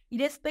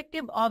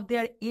irrespective of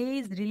their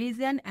age,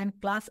 religion, and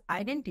class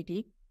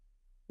identity,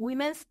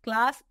 women's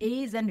class,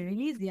 age, and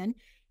religion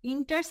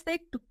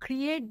intersect to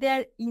create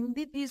their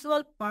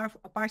individual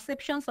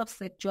perceptions of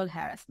sexual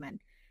harassment.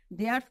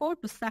 Therefore,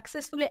 to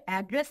successfully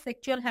address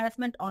sexual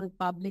harassment on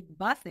public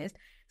buses,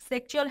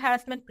 sexual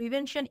harassment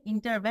prevention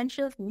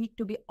interventions need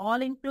to be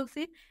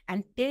all-inclusive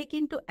and take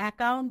into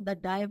account the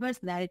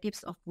diverse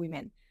narratives of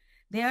women.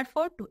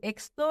 Therefore, to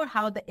explore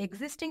how the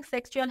existing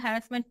sexual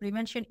harassment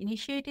prevention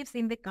initiatives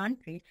in the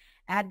country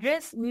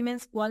address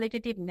women's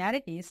qualitative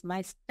narratives,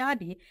 my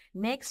study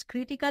next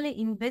critically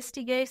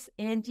investigates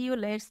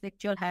NGO-led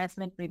sexual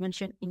harassment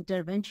prevention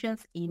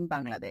interventions in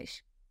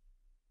Bangladesh.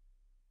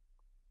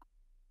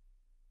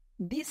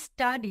 This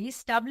study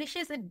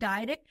establishes a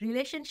direct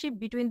relationship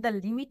between the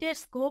limited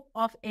scope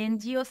of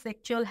NGO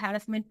sexual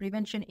harassment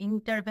prevention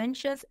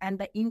interventions and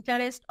the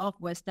interest of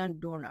Western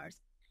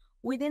donors.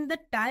 Within the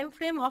time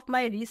frame of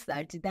my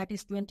research, that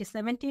is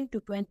 2017 to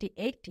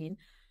 2018,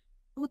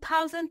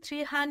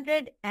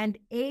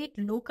 2,308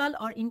 local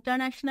or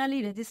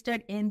internationally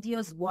registered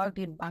NGOs worked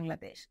in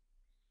Bangladesh.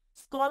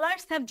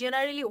 Scholars have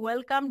generally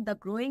welcomed the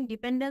growing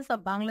dependence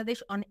of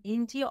Bangladesh on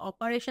NGO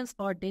operations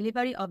for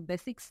delivery of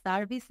basic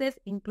services,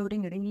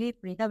 including relief,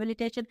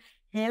 rehabilitation,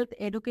 health,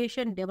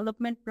 education,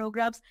 development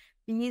programs,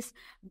 peace,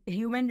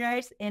 human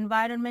rights,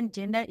 environment,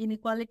 gender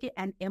inequality,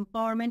 and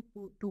empowerment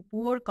to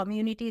poor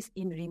communities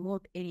in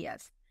remote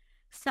areas.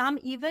 Some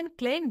even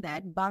claim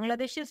that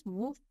Bangladesh's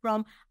move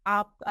from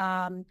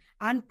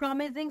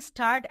unpromising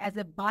start as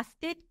a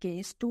basket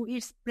case to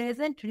its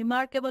present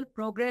remarkable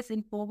progress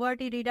in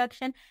poverty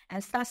reduction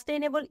and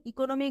sustainable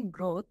economic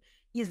growth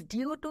is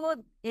due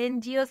to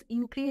NGOs'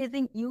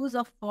 increasing use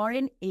of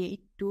foreign aid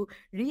to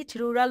reach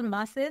rural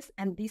masses,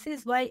 and this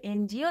is why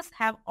NGOs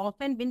have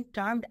often been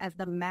termed as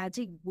the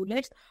magic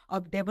bullets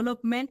of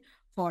development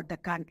for the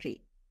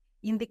country.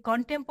 In the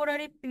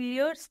contemporary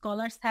period,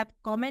 scholars have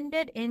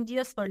commended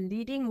NGOs for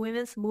leading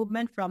women's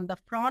movement from the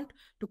front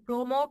to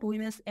promote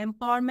women's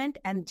empowerment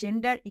and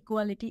gender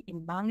equality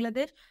in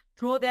Bangladesh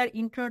through their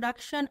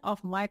introduction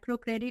of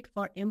microcredit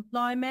for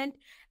employment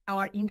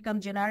or income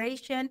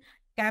generation,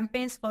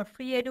 campaigns for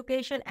free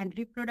education and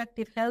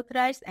reproductive health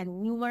rights,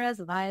 and numerous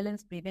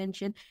violence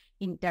prevention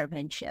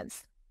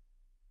interventions.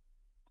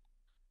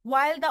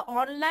 While the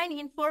online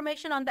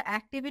information on the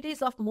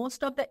activities of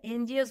most of the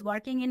NGOs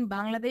working in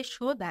Bangladesh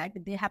show that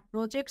they have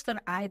projects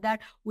on either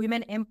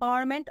women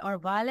empowerment or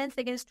violence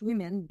against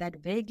women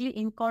that vaguely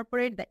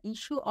incorporate the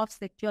issue of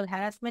sexual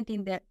harassment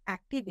in their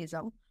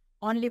activism,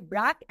 only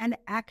BRAC and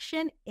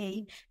Action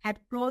Aid had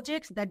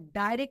projects that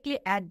directly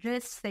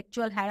address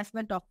sexual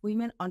harassment of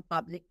women on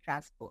public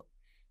transport.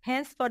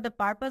 Hence, for the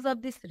purpose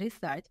of this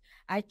research,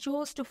 I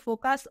chose to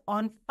focus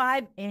on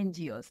 5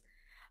 NGOs.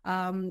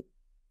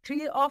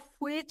 3 of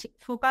which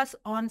focus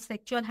on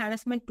sexual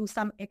harassment to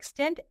some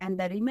extent, and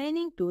the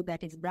remaining 2,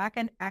 that is BRAC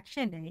and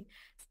Action Aid,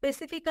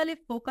 specifically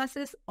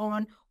focuses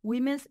on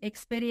women's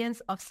experience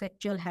of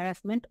sexual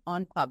harassment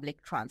on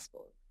public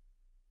transport.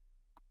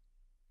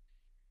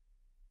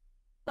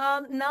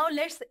 Now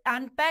let's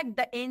unpack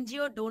the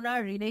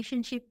NGO-donor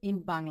relationship in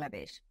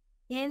Bangladesh.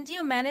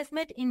 NGO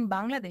management in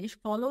Bangladesh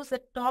follows a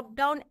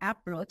top-down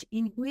approach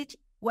in which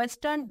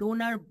Western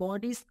donor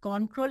bodies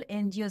control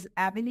NGOs'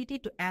 ability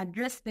to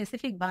address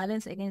specific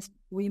violence against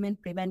women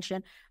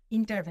prevention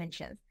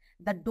interventions.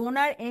 The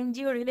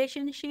donor-NGO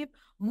relationship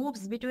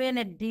moves between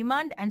a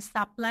demand and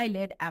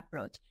supply-led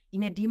approach.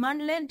 In a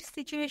demand-led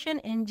situation,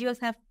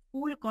 NGOs have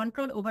full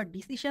control over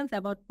decisions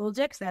about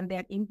projects and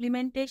their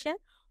implementation,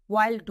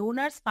 while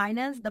donors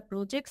finance the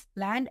projects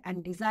planned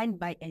and designed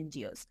by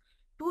NGOs.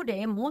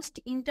 Today, most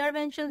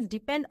interventions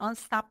depend on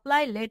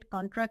supply-led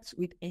contracts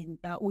with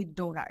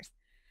donors.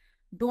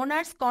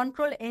 Donors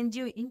control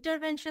NGO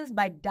interventions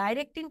by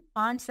directing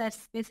funds at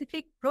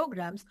specific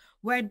programs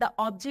where the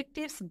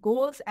objectives,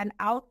 goals, and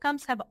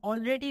outcomes have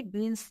already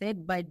been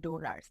set by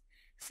donors.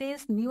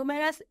 Since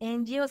numerous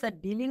NGOs are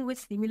dealing with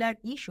similar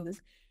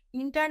issues,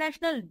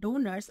 international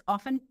donors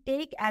often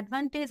take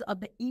advantage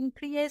of the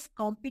increased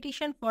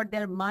competition for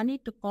their money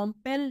to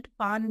compel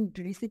fund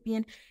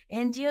recipient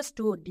NGOs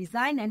to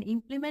design and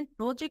implement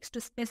projects to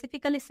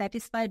specifically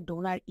satisfy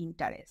donor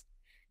interests.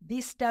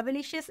 This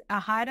establishes a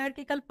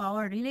hierarchical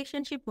power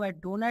relationship where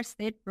donors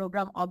set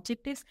program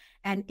objectives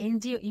and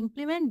NGO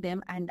implement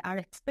them and are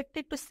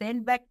expected to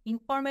send back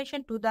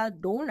information to the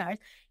donors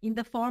in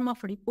the form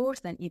of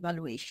reports and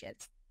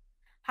evaluations.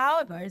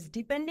 However,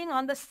 depending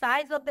on the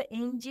size of the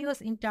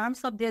NGOs in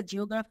terms of their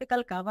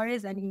geographical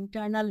coverage and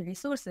internal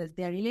resources,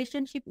 their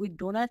relationship with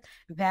donors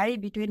vary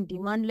between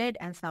demand-led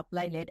and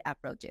supply-led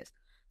approaches.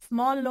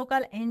 Small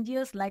local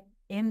NGOs like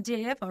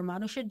MJF or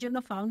Manusher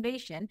Jonno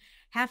Foundation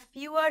have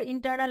fewer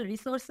internal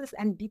resources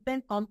and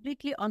depend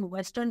completely on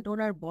Western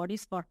donor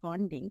bodies for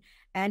funding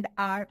and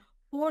are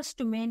forced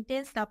to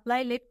maintain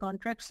supply-led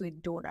contracts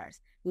with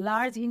donors.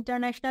 Large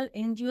international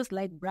NGOs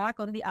like BRAC,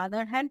 on the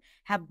other hand,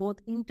 have both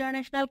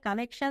international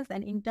connections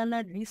and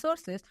internal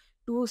resources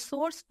to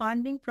source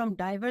funding from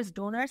diverse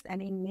donors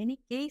and in many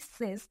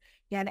cases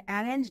can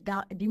arrange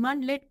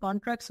demand-led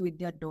contracts with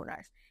their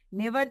donors.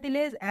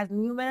 Nevertheless, as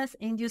numerous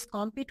NGOs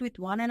compete with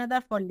one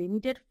another for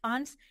limited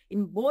funds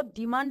in both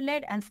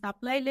demand-led and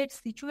supply-led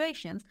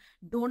situations,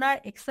 donors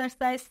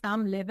exercise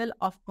some level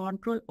of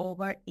control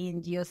over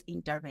NGOs'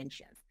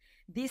 interventions.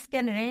 This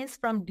can range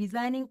from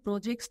designing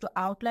projects to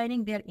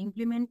outlining their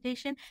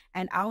implementation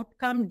and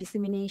outcome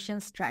dissemination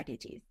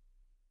strategies.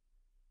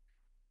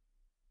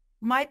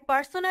 My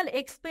personal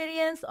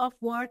experience of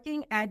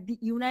working at the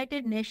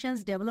United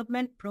Nations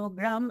Development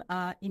Program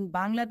in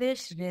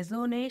Bangladesh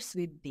resonates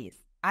with this.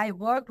 I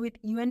worked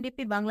with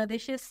UNDP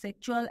Bangladesh's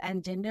Sexual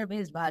and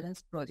Gender-Based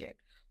Violence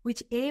Project,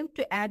 which aimed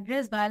to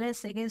address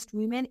violence against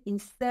women in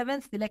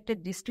 7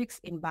 selected districts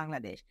in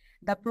Bangladesh.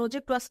 The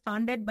project was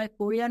funded by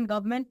Korean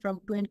government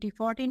from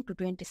 2014 to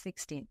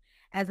 2016.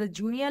 As a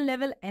junior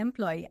level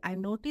employee, I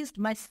noticed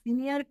my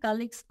senior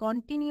colleagues'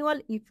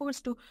 continual efforts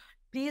to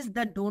please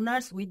the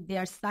donors with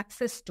their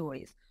success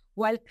stories.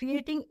 While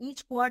creating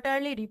each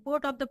quarterly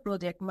report of the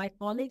project, my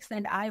colleagues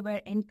and I were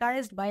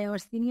encouraged by our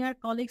senior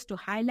colleagues to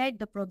highlight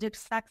the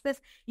project's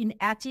success in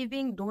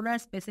achieving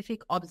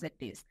donor-specific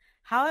objectives.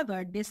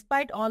 However,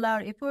 despite all our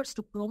efforts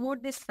to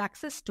promote these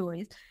success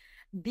stories,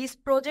 this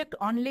project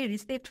only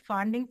received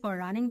funding for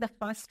running the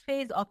first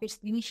phase of its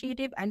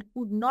initiative and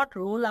could not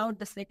roll out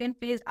the second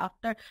phase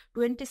after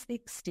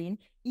 2016,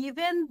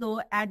 even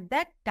though at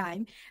that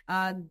time,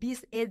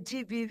 this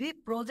SGVV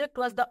project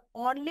was the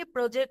only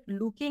project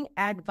looking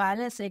at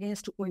violence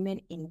against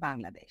women in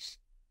Bangladesh.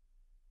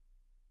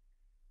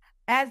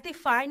 As the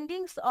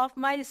findings of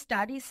my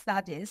study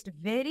suggest,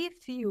 very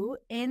few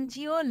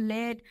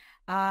NGO-led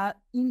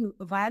in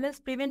violence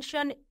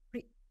prevention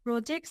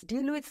projects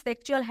deal with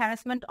sexual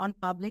harassment on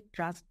public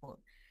transport.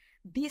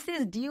 This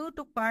is due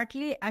to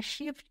partly a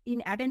shift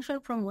in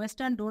attention from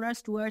Western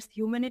donors towards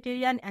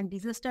humanitarian and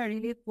disaster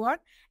relief work,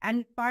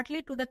 and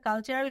partly to the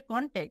cultural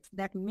context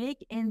that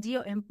make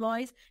NGO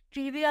employees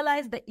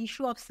trivialize the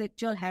issue of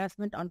sexual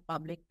harassment on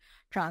public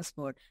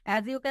transport.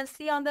 As you can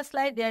see on the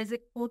slide, there is a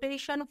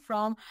quotation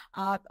from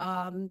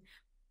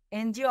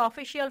NGO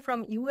official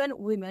from UN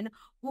Women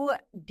who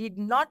did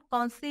not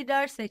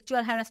consider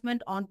sexual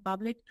harassment on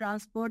public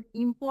transport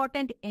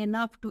important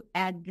enough to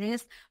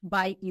address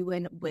by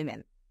UN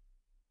Women.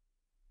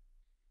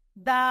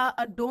 The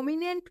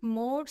dominant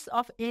modes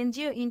of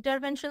NGO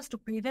interventions to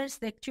prevent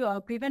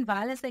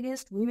violence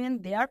against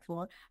women,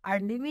 therefore,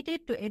 are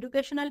limited to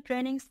educational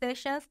training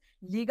sessions,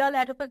 legal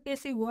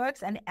advocacy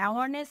works, and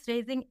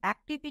awareness-raising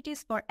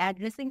activities for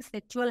addressing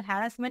sexual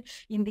harassment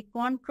in the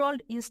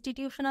controlled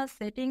institutional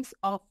settings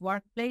of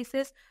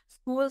workplaces,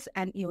 schools,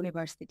 and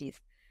universities.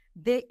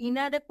 They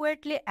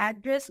inadequately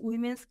address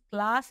women's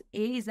class,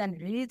 age, and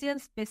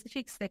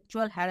religion-specific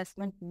sexual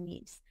harassment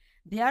needs.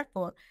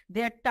 Therefore,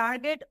 their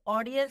target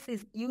audience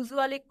is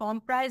usually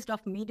comprised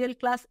of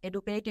middle-class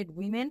educated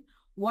women,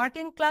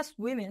 working-class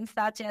women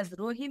such as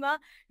Rohima,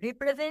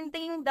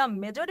 representing the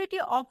majority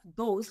of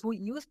those who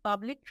use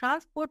public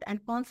transport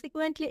and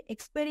consequently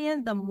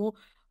experience the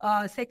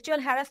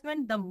sexual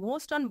harassment the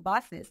most on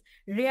buses,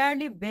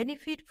 rarely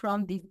benefit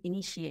from these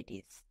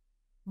initiatives.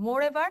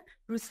 Moreover,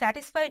 to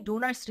satisfy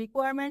donors'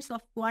 requirements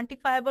of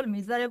quantifiable,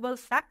 measurable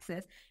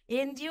success,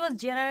 NGOs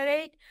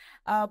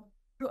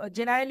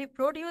generally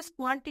produce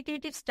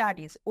quantitative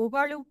studies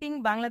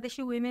overlooking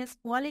Bangladeshi women's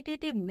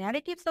qualitative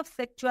narratives of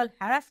sexual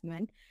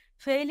harassment,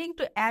 failing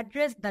to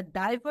address the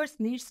diverse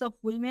needs of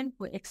women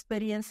who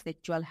experience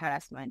sexual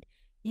harassment.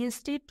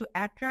 Instead, to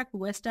attract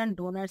Western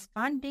donors'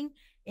 funding,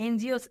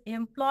 NGOs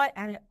employ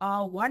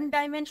a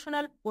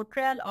one-dimensional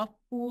portrayal of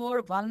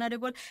poor,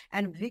 vulnerable,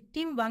 and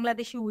victim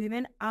Bangladeshi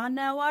women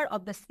unaware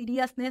of the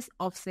seriousness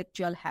of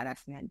sexual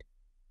harassment.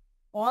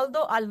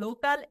 Although a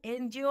local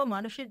NGO,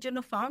 Manusher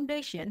Jonno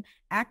Foundation,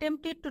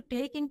 attempted to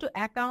take into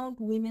account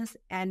women's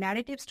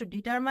narratives to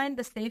determine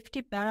the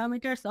safety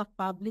parameters of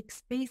public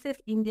spaces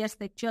in their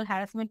sexual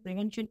harassment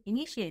prevention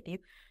initiative,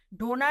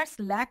 donors'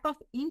 lack of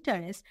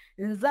interest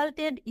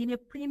resulted in a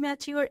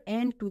premature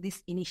end to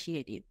this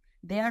initiative.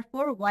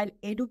 Therefore, while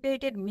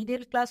educated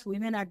middle-class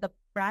women are the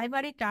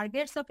primary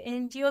targets of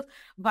NGOs'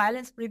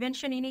 violence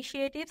prevention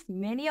initiatives,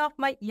 many of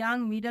my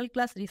young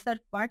middle-class research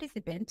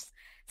participants,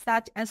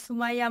 such as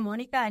Sumaya,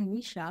 Monica, and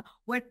Nisha,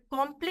 were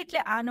completely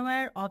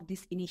unaware of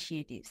these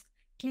initiatives.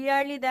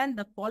 Clearly then,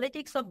 the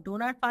politics of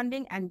donor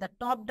funding and the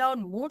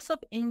top-down modes of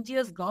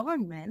NGOs'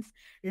 governments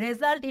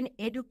result in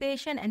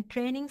education and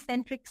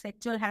training-centric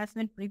sexual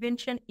harassment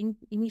prevention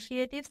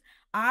initiatives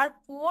are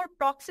poor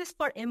proxies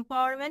for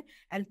empowerment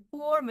and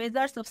poor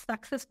measures of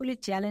successfully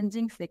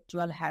challenging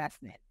sexual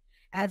harassment.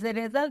 As a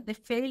result, they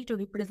fail to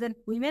represent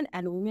women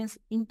and women's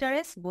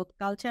interests both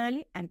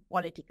culturally and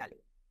politically.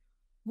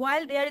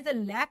 While there is a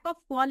lack of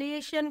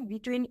coalition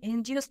between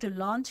NGOs to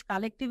launch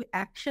collective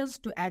actions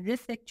to address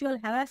sexual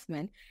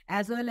harassment,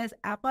 as well as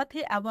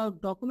apathy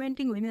about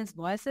documenting women's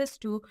voices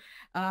to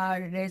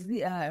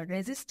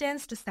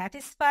resistance to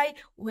satisfy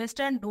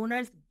Western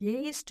donors'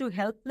 gaze to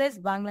helpless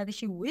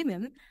Bangladeshi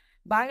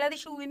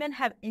women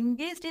have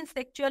engaged in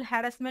sexual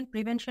harassment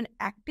prevention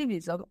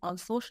activism on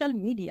social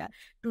media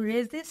to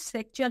resist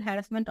sexual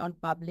harassment on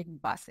public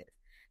buses.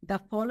 The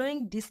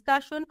following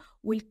discussion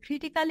will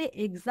critically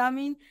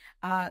examine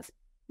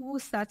two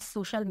such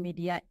social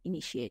media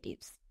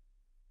initiatives.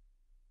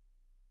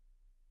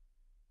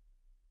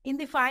 In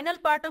the final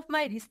part of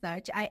my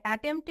research, I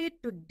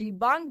attempted to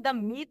debunk the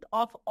myth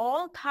of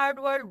all third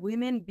world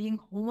women being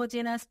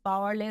homogeneous,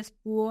 powerless,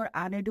 poor,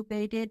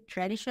 uneducated,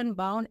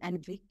 tradition-bound,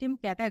 and victim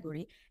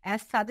category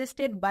as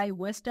suggested by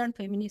Western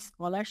feminist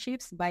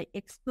scholarships by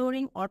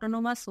exploring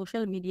autonomous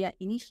social media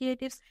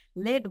initiatives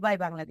led by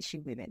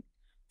Bangladeshi women.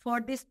 For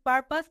this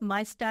purpose,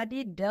 my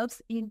study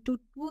delves into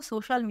two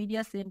social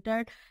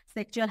media-centered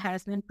sexual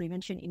harassment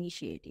prevention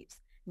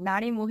initiatives,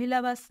 Nari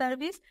Mohila Bus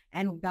Service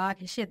and Ga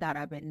Gheshe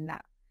Daraben Na,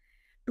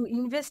 to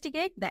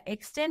investigate the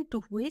extent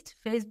to which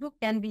Facebook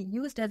can be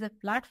used as a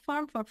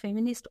platform for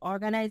feminist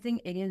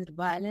organizing against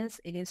violence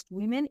against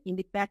women in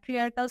the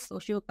patriarchal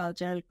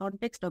socio-cultural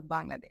context of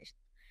Bangladesh.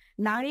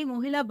 Nari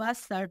Mohila Bus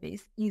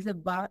Service is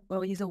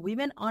a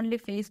women-only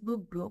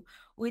Facebook group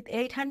with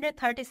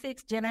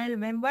 836 general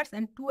members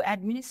and 2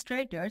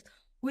 administrators,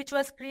 which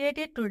was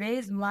created to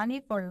raise money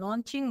for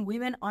launching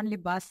women-only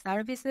bus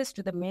services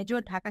to the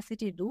major Dhaka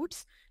city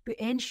routes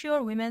to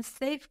ensure women's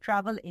safe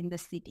travel in the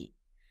city.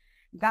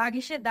 Ga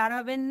Gheshe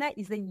Daraben Na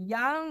is a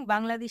young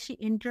Bangladeshi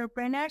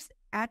entrepreneur's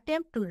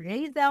attempt to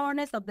raise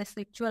awareness of the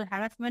sexual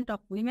harassment of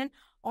women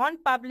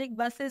on public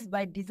buses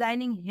by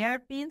designing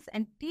hairpins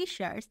and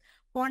t-shirts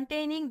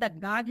containing the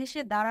Ga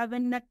Gheshe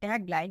Daraben Na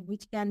tagline,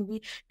 which can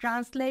be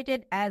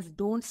translated as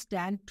 "Don't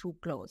stand too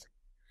close."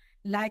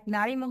 Like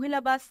Nari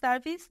Mohila Bus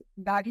Service,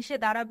 Ga Gheshe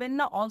Daraben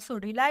Na also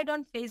relied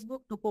on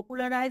Facebook to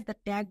popularize the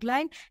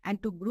tagline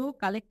and to grow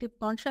collective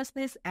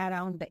consciousness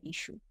around the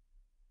issue.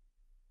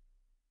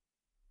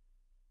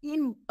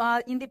 In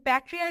the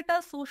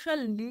patriarchal, social,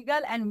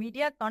 legal, and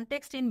media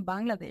context in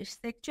Bangladesh,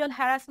 sexual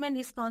harassment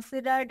is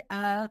considered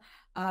a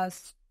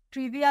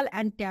trivial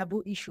and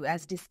taboo issue,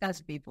 as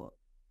discussed before.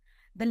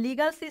 The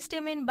legal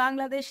system in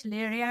Bangladesh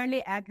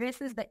rarely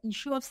addresses the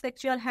issue of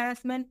sexual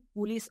harassment.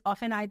 Police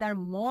often either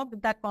mock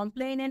the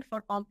complainant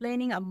for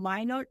complaining a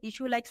minor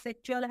issue like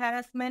sexual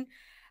harassment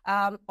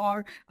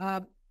or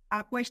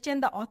question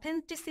the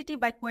authenticity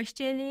by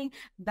questioning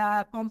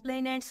the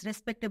complainant's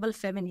respectable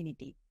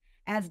femininity.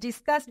 As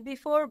discussed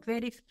before,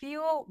 very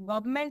few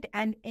government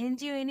and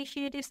NGO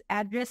initiatives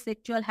address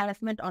sexual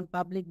harassment on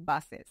public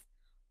buses.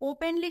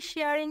 Openly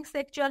sharing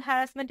sexual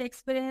harassment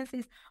experience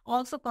is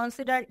also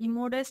considered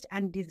immodest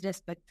and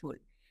disrespectful.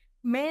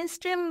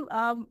 Mainstream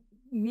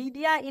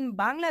media in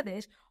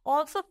Bangladesh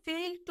also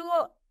fail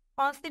to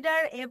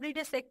consider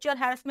everyday sexual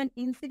harassment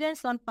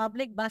incidents on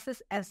public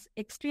buses as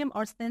extreme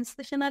or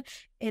sensational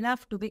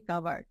enough to be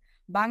covered.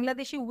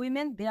 Bangladeshi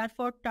women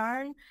therefore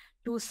turn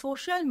to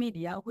social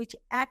media, which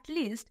at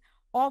least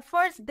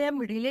offers them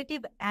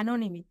relative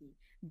anonymity,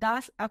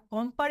 thus a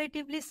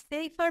comparatively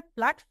safer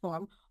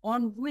platform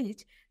on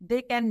which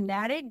they can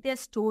narrate their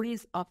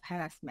stories of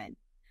harassment.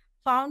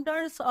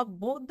 Founders of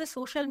both the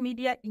social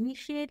media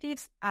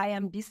initiatives I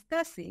am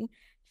discussing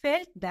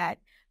felt that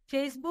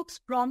Facebook's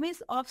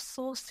promise of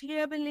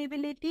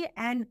sociability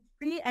and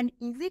free and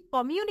easy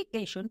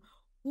communication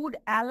would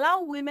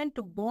allow women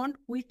to bond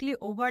quickly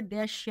over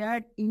their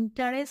shared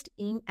interest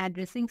in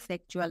addressing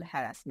sexual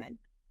harassment.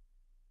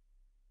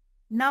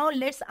 Now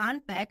let's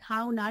unpack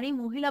how Nari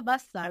Mohila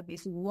Bus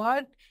Service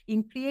worked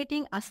in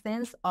creating a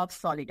sense of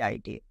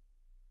solidarity.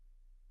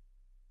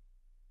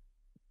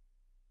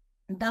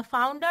 The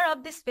founder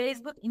of this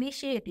Facebook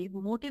initiative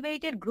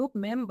motivated group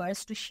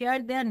members to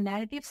share their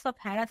narratives of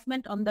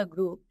harassment on the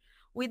group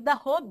with the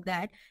hope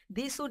that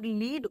this would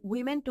lead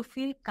women to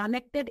feel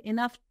connected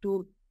enough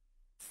to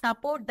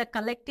support the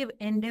collective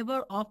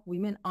endeavor of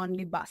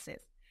women-only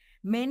buses.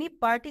 Many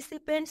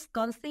participants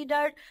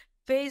considered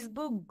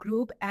Facebook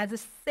group as a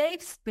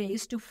safe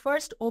space to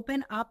first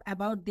open up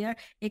about their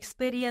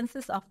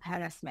experiences of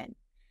harassment.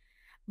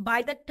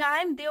 By the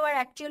time they were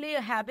actually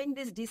having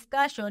this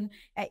discussion,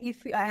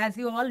 as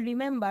you all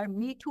remember,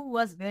 Me Too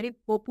was very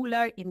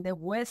popular in the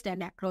West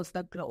and across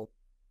the globe.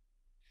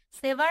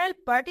 Several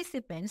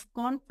participants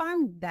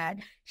confirmed that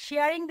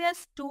sharing their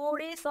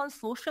stories on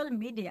social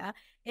media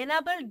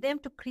enabled them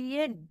to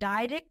create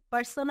direct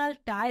personal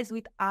ties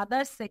with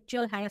other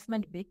sexual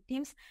harassment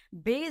victims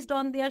based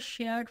on their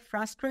shared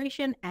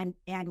frustration and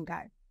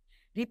anger.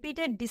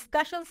 Repeated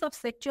discussions of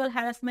sexual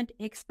harassment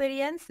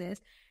experiences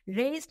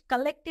raised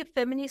collective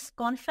feminist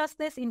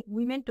consciousness in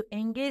women to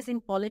engage in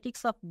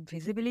politics of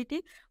visibility,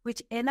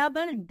 which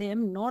enabled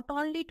them not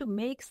only to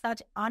make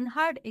such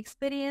unheard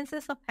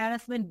experiences of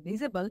harassment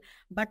visible,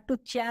 but to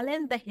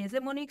challenge the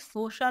hegemonic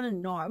social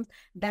norms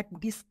that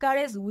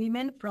discourage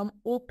women from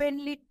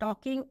openly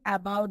talking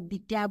about the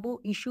taboo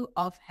issue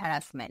of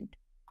harassment.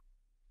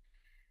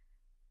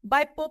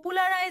 By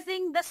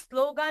popularizing the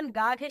slogan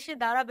 "Ga Gheshe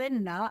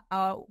Daraben Na,"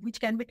 which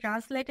can be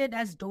translated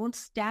as "Don't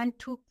stand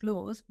too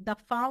close," the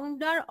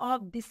founder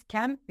of this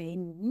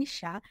campaign,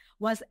 Nisha,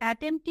 was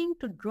attempting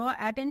to draw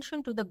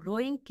attention to the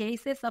growing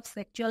cases of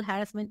sexual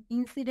harassment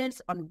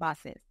incidents on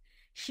buses.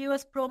 She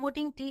was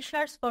promoting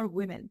t-shirts for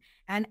women,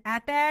 an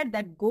attire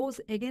that goes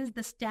against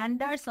the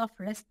standards of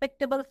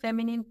respectable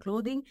feminine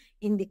clothing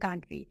in the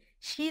country.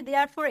 She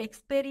therefore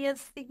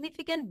experienced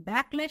significant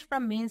backlash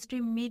from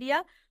mainstream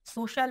media,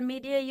 social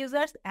media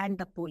users, and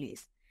the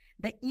police.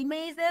 The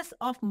images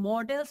of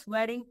models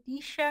wearing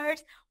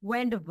t-shirts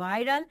went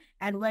viral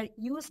and were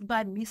used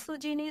by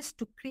misogynists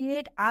to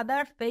create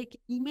other fake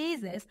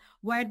images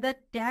where the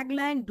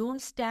tagline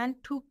 "Don't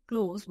stand too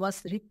close"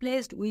 was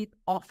replaced with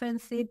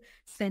offensive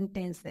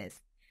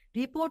sentences.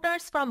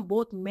 Reporters from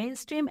both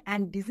mainstream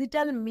and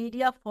digital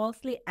media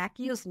falsely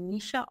accused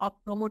Nisha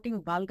of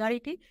promoting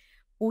vulgarity.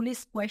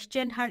 Police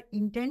questioned her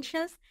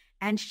intentions,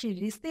 and she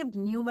received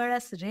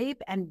numerous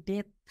rape and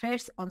death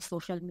threats on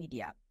social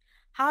media.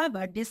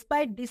 However,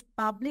 despite this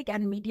public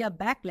and media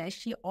backlash,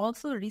 she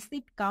also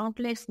received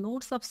countless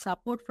notes of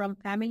support from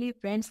family,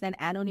 friends, and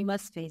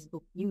anonymous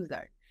Facebook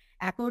users.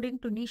 According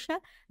to Nisha,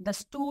 the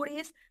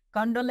stories,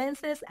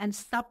 condolences, and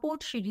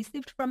support she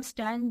received from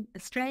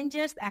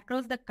strangers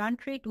across the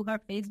country to her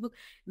Facebook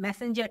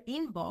Messenger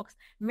inbox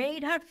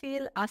made her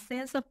feel a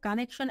sense of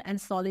connection and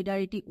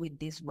solidarity with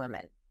these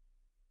women.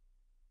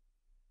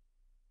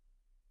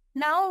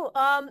 Now,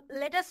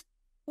 let us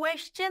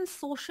question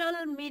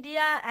social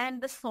media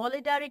and the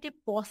solidarity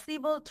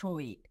possible through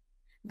it.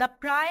 The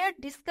prior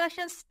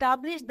discussion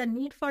established the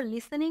need for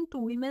listening to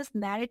women's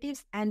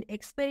narratives and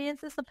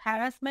experiences of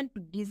harassment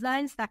to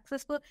design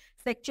successful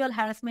sexual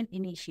harassment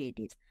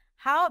initiatives.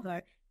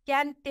 However,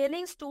 can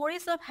telling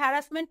stories of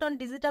harassment on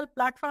digital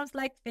platforms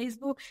like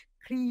Facebook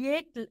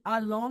create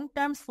a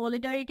long-term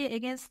solidarity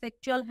against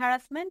sexual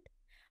harassment?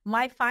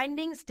 My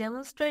findings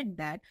demonstrate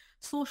that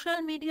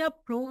social media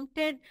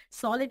prompted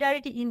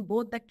solidarity in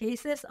both the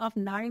cases of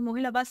Nari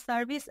Mohila Bus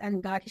Service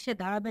and Ga Gheshe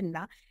Daraben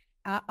Na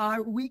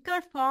are weaker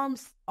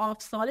forms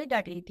of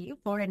solidarity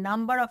for a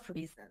number of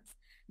reasons.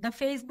 The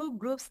Facebook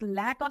group's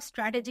lack of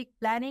strategic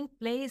planning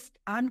placed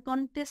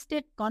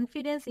uncontested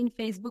confidence in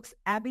Facebook's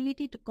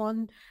ability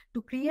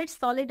to create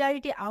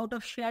solidarity out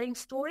of sharing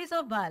stories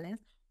of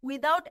violence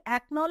without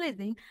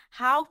acknowledging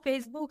how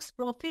Facebook's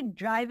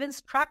profit-driven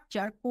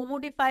structure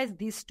commodifies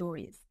these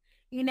stories.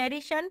 In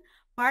addition,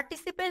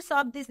 participants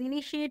of these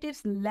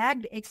initiatives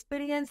lacked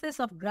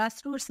experiences of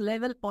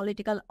grassroots-level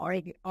political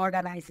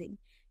organizing,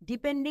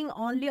 depending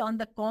only on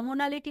the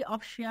commonality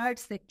of shared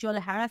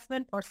sexual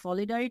harassment for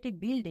solidarity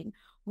building,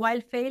 while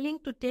failing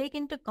to take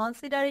into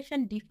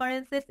consideration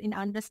differences in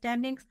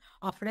understandings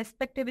of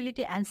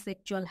respectability and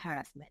sexual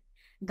harassment.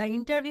 The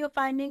interview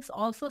findings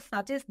also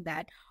suggest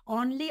that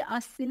only a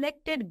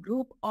selected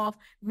group of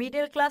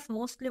middle-class,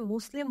 mostly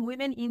Muslim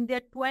women in their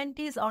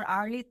 20s or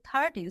early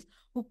 30s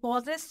who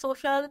possess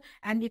social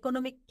and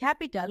economic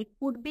capital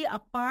could be a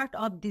part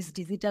of these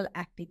digital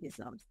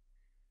activisms.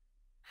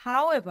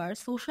 However,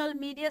 social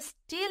media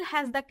still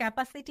has the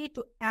capacity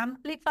to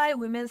amplify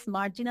women's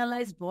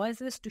marginalized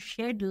voices to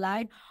shed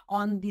light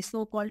on the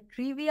so-called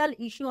trivial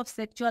issue of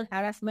sexual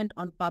harassment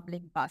on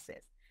public buses.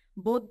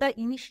 Both the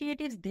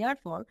initiatives,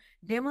 therefore,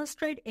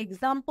 demonstrate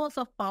examples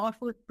of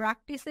powerful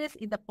practices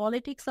in the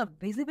politics of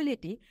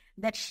visibility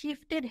that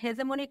shifted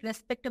hegemonic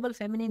respectable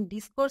feminine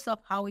discourse of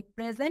how we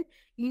present,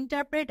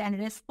 interpret, and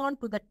respond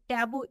to the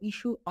taboo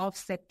issue of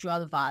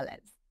sexual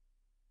violence.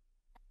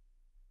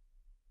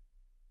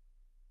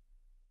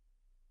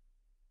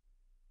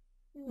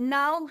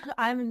 Now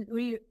I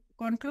will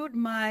conclude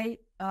my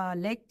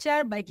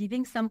lecture by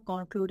giving some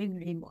concluding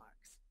remarks.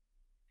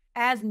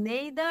 As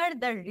neither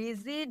the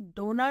rigid,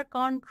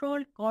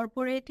 donor-controlled,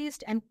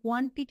 corporatist and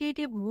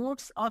quantitative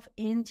modes of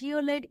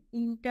NGO-led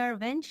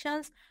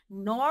interventions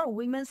nor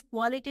women's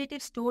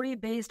qualitative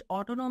story-based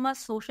autonomous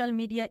social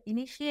media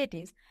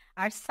initiatives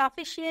are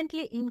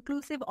sufficiently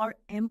inclusive or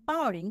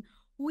empowering,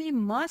 we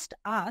must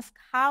ask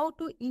how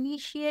to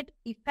initiate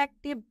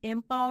effective,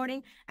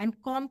 empowering, and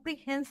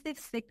comprehensive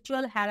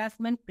sexual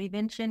harassment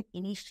prevention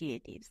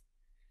initiatives.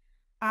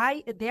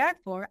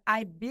 Therefore,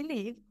 I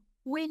believe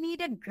we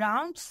need a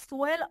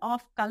groundswell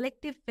of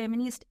collective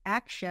feminist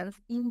actions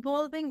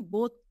involving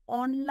both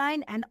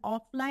online and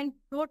offline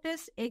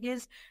protests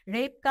against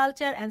rape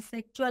culture and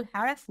sexual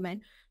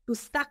harassment to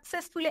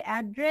successfully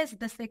address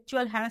the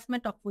sexual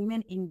harassment of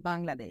women in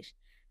Bangladesh.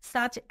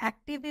 Such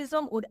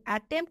activism would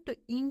attempt to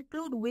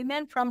include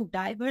women from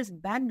diverse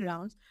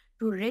backgrounds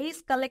to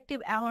raise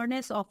collective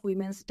awareness of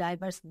women's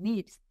diverse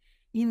needs.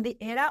 In the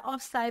era of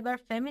cyber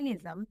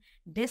feminism,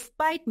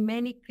 despite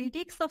many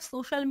critics of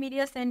social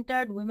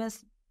media-centered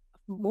women's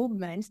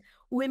movements,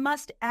 we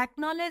must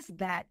acknowledge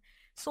that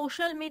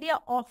social media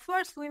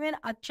offers women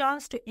a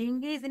chance to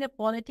engage in a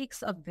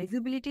politics of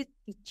visibility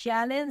to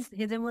challenge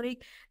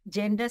hegemonic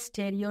gender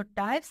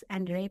stereotypes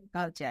and rape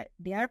culture.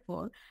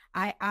 Therefore,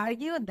 I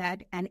argue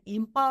that an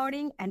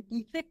empowering and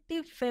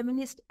effective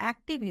feminist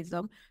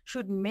activism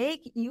should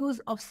make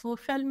use of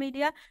social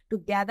media to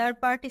gather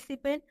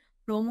participants,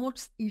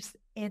 promotes its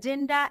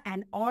agenda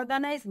and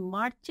organize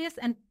marches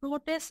and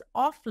protests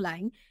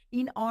offline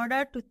in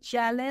order to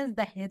challenge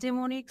the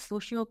hegemonic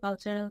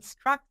socio-cultural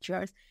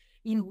structures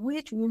in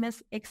which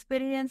women's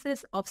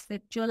experiences of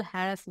sexual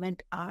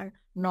harassment are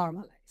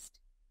normalized.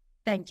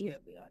 Thank you,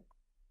 everyone.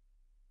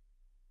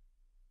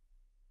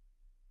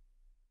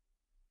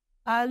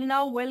 I'll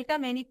now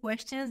welcome any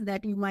questions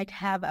that you might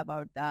have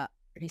about the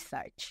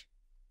research.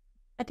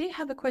 I did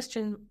have a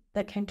question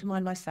that came to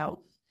mind myself.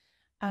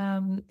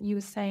 You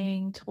were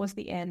saying towards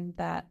the end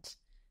that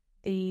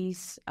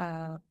these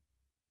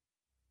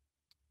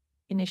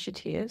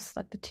initiatives,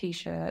 like the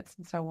T-shirts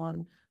and so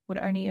on, would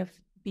only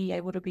be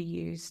able to be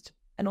used,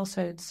 and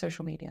also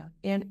social media,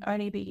 and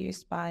only be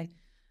used by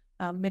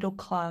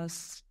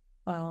middle-class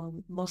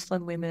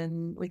Muslim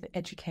women with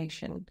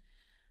education.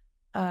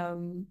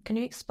 Can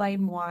you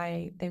explain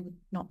why they would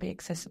not be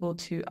accessible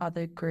to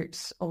other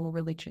groups or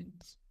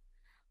religions?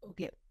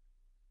 Okay.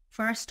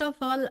 First of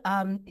all,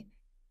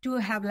 to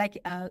have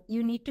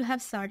you need to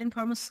have certain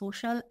form of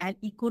social and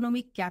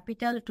economic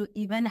capital to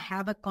even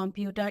have a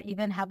computer,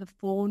 even have a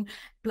phone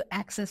to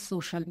access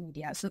social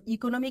media. So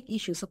economic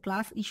issue, so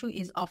class issue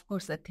is of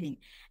course a thing.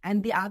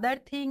 And the other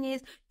thing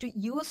is to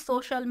use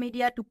social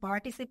media to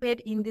participate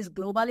in this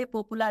globally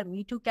popular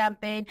Me Too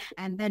campaign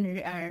and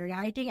then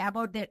writing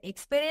about their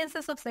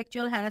experiences of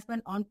sexual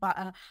harassment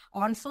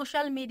on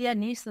social media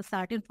needs a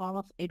certain form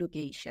of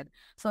education.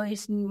 So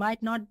it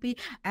might not be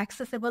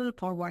accessible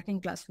for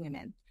working class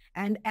women.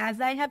 And as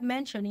I have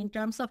mentioned, in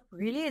terms of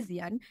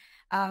religion,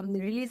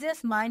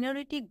 religious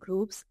minority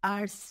groups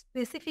are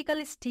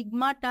specifically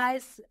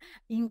stigmatized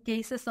in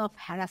cases of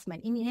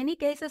harassment. In any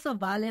cases of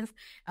violence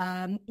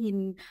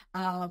in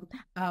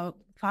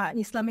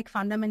Islamic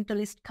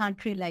fundamentalist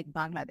country like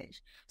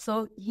Bangladesh.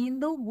 So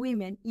Hindu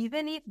women,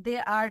 even if they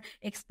are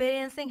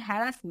experiencing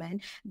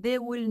harassment, they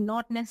will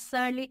not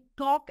necessarily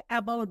talk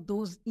about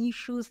those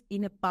issues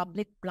in a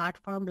public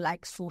platform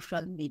like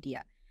social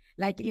media.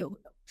 Like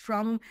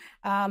from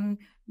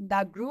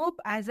the group,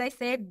 as I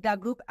said, the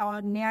group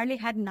nearly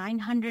had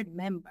 900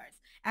 members.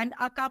 And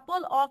a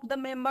couple of the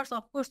members,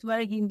 of course,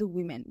 were Hindu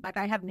women. But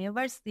I have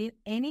never seen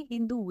any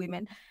Hindu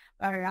women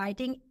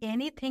writing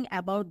anything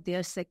about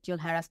their sexual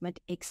harassment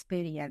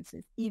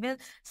experiences. Even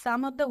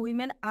some of the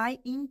women I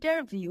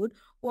interviewed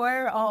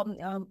were,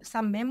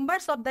 some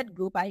members of that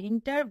group I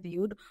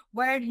interviewed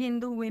were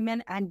Hindu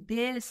women, and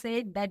they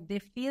said that they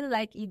feel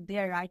like if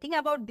they're writing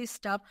about this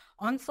stuff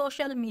on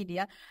social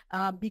media,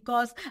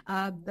 because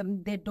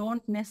they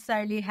don't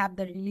necessarily have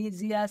the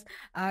religious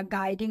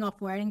guiding of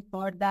wearing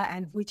parda,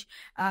 and which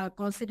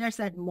considers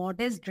that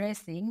modest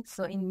dressing.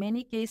 So in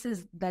many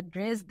cases, the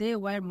dress they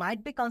wear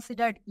might be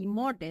considered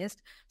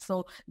immodest.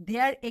 So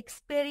their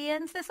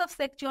experiences of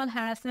sexual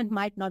harassment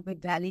might not be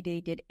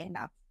validated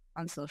enough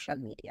on social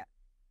media.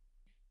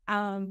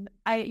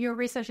 Your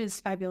research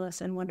is fabulous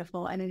and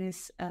wonderful, and it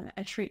is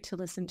a treat to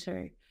listen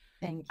to.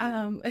 Thank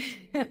you.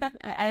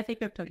 I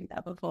think I've told you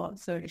that before,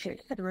 so to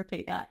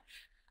repeat that.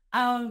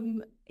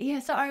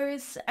 So I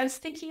was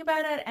thinking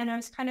about it, and I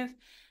was kind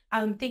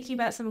of thinking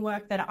about some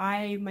work that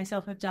I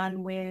myself have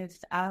done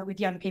with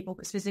young people,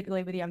 but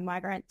specifically with young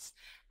migrants,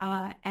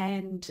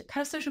 and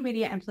kind of social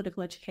media and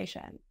political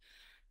education.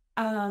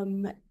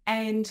 And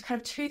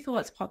kind of two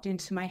thoughts popped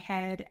into my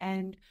head,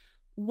 and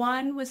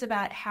one was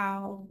about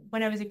how,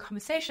 when I was in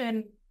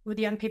conversation with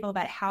young people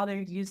about how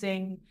they're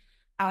using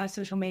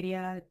social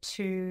media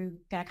to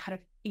kind of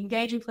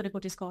engage in political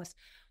discourse,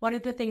 one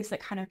of the things that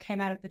kind of came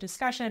out of the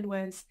discussion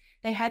was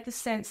they had the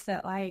sense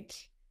that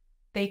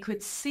they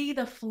could see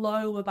the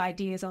flow of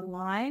ideas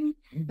online,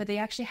 but they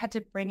actually had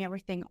to bring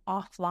everything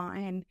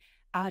offline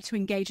to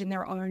engage in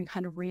their own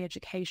kind of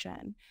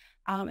re-education.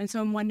 And so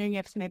I'm wondering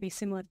if maybe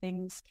similar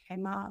things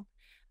came up.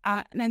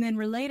 And then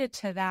related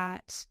to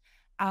that,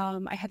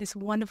 I had this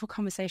wonderful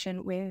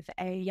conversation with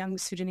a young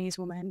Sudanese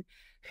woman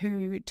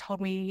who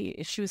told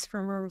me she was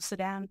from rural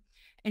Sudan,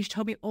 and she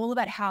told me all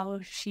about how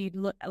she'd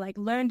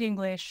learned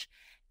English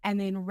and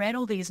then read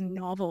all these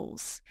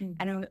novels.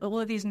 And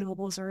all of these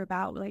novels are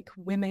about like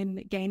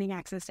women gaining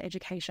access to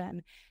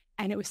education.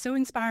 And it was so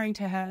inspiring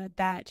to her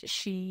that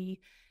she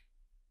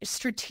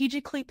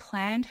strategically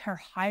planned her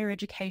higher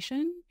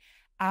education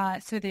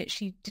so that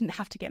she didn't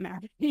have to get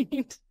married.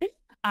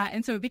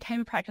 And so it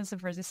became a practice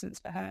of resistance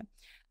for her.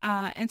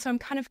 And so I'm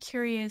kind of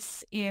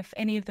curious if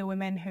any of the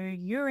women who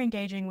you're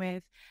engaging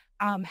with,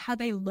 how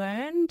they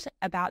learned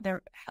about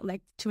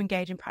to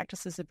engage in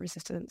practices of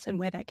resistance and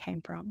where that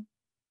came from.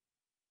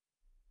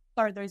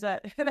 Sorry,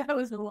 that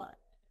was a lot.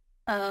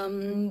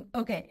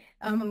 Okay.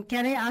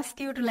 Can I ask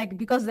you to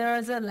because there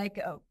is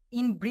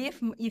in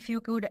brief, if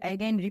you could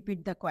again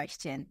repeat the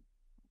question.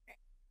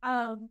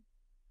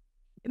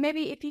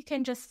 Maybe if you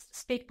can just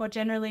speak more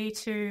generally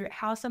to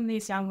how some of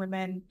these young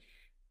women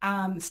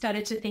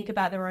started to think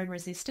about their own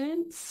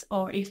resistance,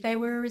 or if they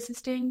were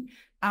resisting,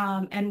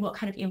 and what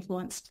kind of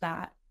influenced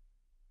that.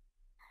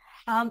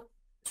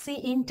 See,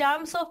 in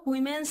terms of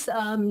women's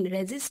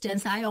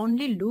resistance, I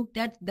only looked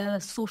at the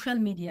social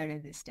media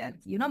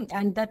resistance,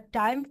 and the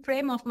time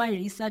frame of my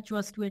research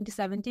was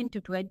 2017 to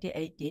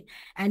 2018.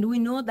 And we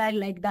know that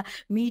the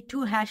Me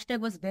Too hashtag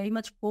was very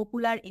much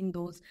popular in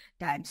those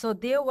times. So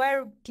they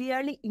were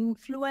clearly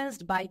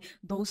influenced by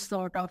those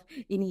sort of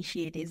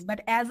initiatives.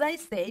 But as I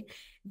said,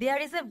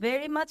 there is a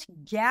very much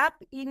gap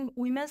in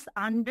women's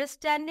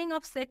understanding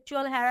of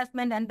sexual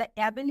harassment and the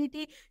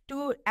ability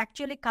to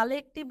actually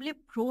collectively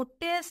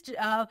protest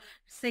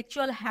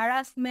sexual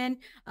harassment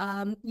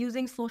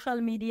using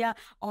social media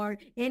or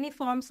any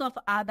forms of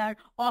other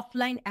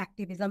offline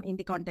activism in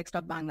the context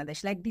of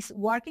Bangladesh. Like these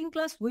working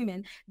class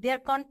women, they are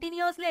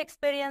continuously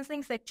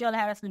experiencing sexual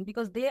harassment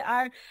because they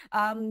are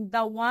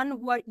the one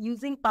who are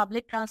using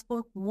public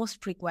transport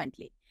most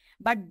frequently.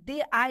 But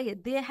they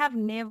have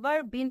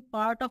never been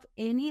part of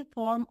any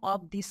form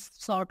of this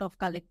sort of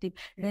collective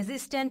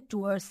resistance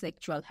towards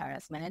sexual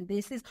harassment. And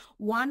this is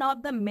one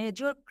of the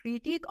major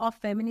critique of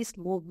feminist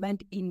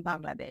movement in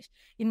Bangladesh.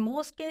 In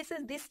most cases,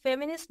 these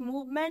feminist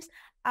movements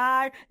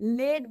are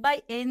led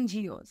by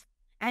NGOs.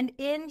 And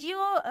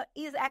NGO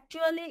is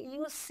actually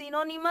used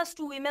synonymous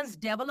to women's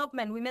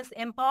development, women's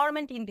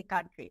empowerment in the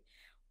country,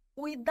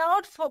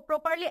 without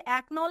properly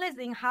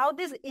acknowledging how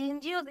these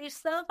NGOs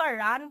itself are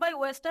run by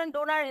Western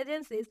donor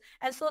agencies.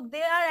 And so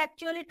they are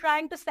actually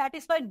trying to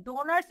satisfy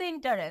donors'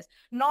 interests,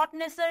 not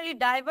necessarily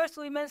diverse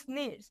women's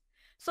needs.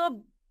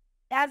 So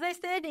as I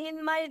said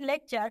in my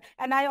lecture,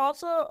 and I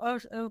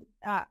also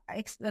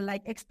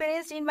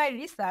experienced in my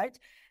research,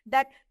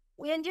 that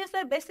NGOs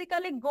are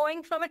basically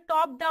going from a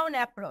top-down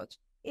approach.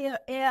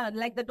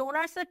 Like the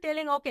donors are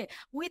telling, okay,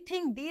 we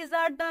think these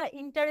are the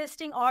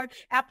interesting or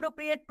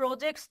appropriate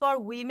projects for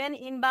women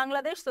in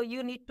Bangladesh, so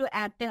you need to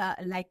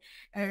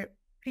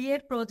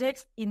create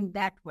projects in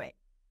that way.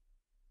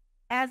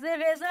 As a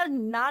result,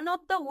 none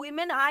of the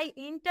women I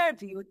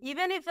interviewed,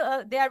 even if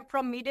they are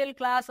from middle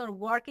class or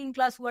working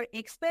class who are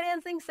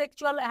experiencing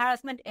sexual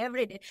harassment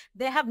every day,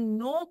 they have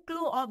no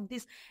clue of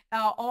this,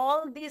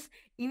 all these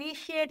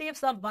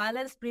initiatives of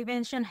violence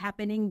prevention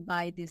happening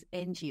by these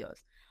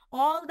NGOs.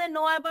 All they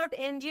know about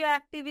NGO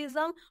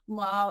activism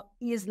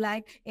is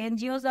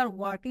NGOs are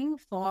working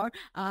for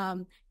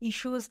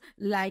issues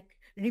like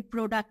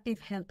reproductive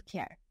health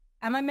care.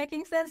 Am I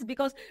making sense?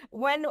 Because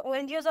when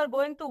NGOs are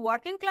going to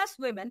working class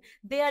women,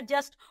 they are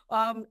just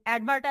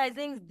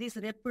advertising these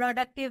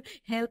reproductive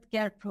health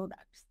care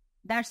products.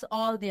 That's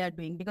all they are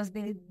doing because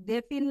they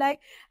feel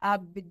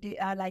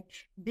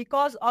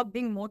because of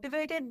being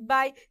motivated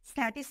by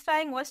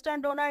satisfying Western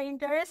donor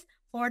interests,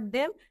 for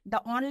them,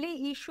 the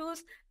only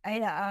issues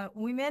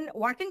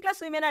working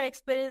class women are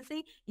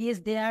experiencing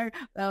is they are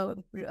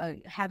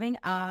having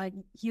a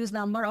huge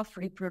number of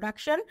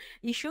reproduction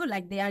issue,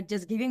 like they are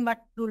just giving birth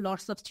to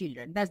lots of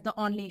children. That's the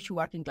only issue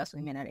working class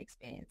women are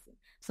experiencing.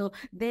 So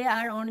they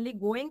are only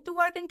going to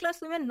working class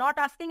women, not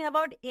asking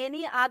about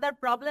any other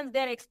problems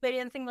they're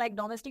experiencing like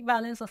domestic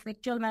violence or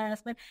sexual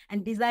harassment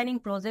and designing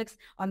projects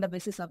on the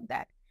basis of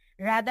that.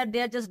 Rather,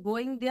 they're just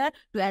going there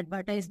to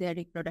advertise their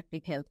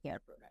reproductive health care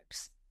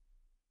products.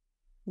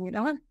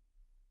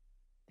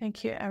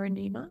 Thank you,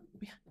 Arunima.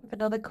 We have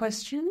another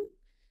question.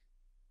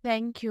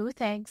 Thank you.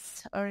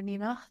 Thanks,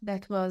 Arunima.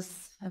 That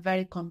was a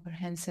very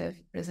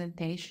comprehensive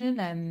presentation.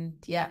 And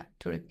yeah,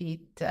 to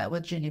repeat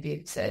what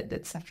Genevieve said,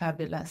 it's a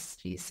fabulous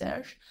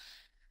research.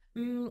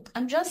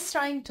 I'm just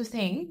trying to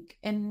think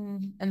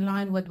in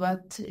line with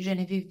what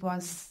Genevieve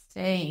was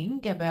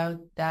saying about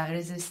the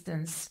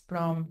resistance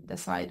from the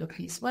side of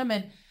these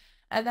women.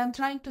 And I'm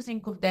trying to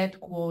think of that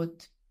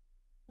quote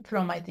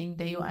from, I think,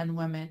 the UN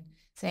Women,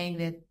 saying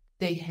that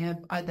they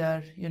have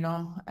other,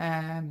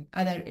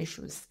 other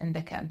issues in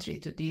the country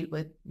to deal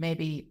with,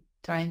 maybe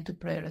trying to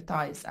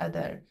prioritize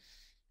other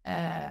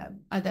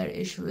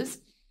issues.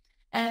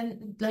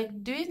 And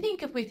like, do you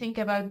think if we think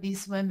about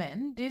these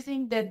women, do you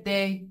think that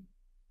they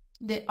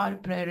are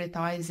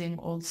prioritizing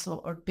also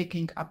or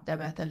picking up the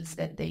battles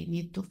that they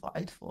need to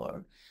fight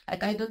for?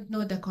 Like, I don't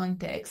know the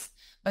context,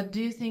 but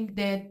do you think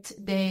that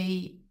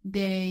they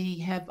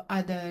have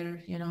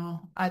other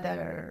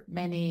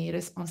many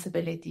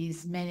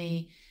responsibilities,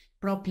 many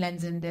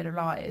problems in their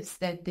lives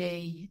that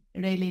they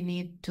really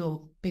need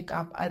to pick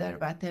up other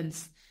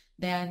battles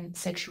than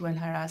sexual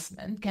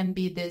harassment? Can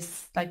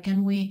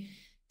we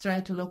try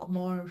to look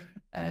more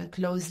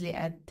closely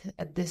at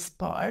this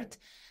part?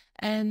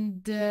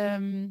 And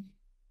the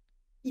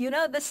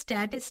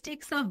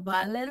statistics of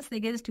violence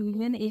against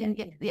women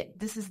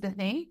this is the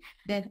thing,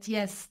 that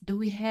yes, do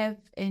we have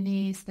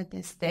any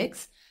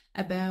statistics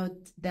about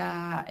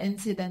the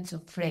incidence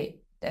of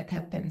rape that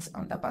happens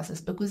on the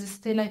buses? Because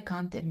still I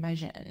can't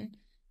imagine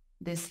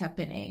this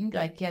happening.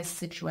 Like, yes,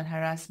 sexual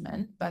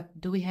harassment, but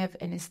do we have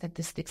any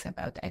statistics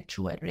about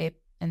actual rape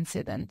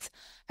incidents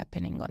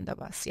happening on the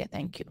bus? Yeah,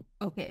 thank you.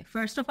 Okay,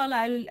 first of all,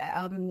 I'll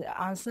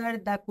answer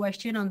the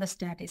question on the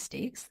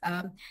statistics.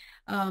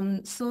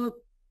 So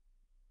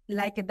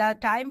like the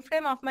time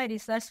frame of my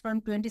research from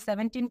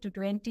 2017 to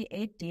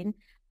 2018,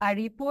 a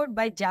report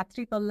by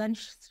Jatri Kalyan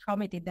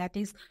Samiti, that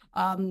is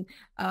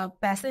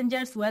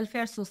Passengers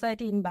Welfare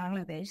Society in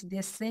Bangladesh,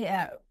 they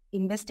say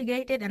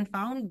investigated and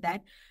found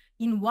that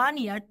in 1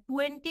 year,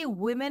 20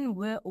 women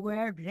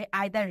were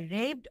either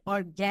raped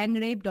or gang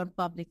raped on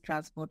public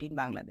transport in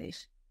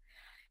Bangladesh.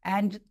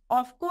 And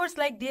of course,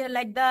 like the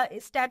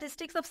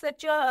statistics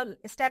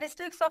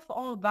of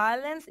all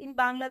violence in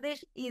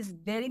Bangladesh is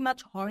very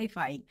much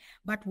horrifying.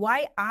 But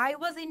why I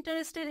was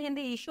interested in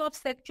the issue of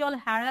sexual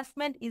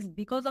harassment is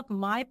because of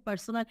my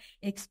personal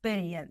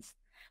experience.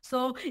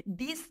 So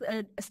this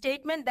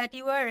statement that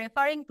you were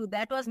referring to,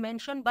 that was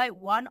mentioned by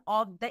one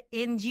of the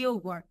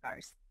NGO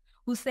workers,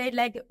 who said,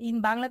 like, in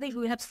Bangladesh,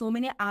 we have so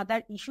many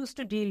other issues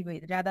to deal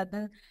with rather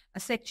than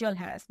sexual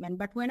harassment.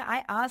 But when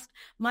I asked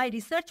my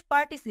research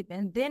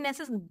participants, they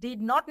did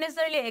not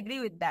necessarily agree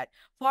with that.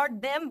 For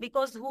them,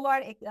 because who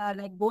are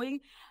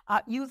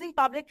using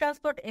public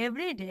transport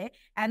every day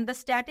and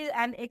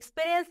and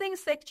experiencing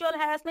sexual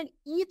harassment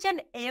each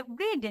and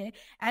every day,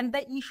 and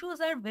the issues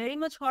are very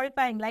much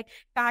horrifying, like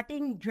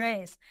cutting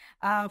dress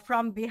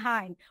from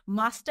behind,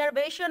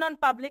 masturbation on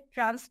public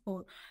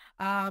transport.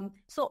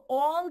 So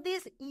all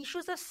these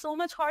issues are so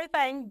much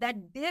horrifying that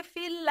they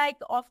feel like,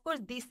 of course,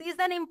 this is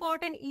an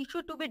important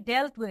issue to be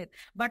dealt with.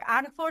 But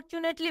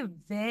unfortunately,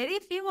 very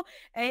few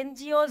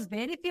NGOs,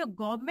 very few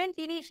government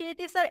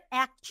initiatives are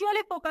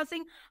actually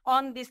focusing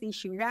on this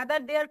issue. Rather,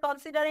 they are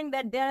considering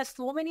that there are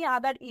so many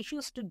other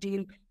issues to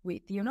deal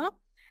with,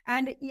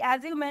 And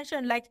as you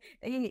mentioned, like,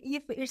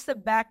 if it's a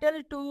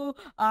battle to,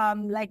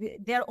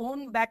 their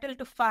own battle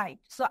to fight.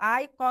 So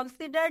I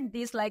considered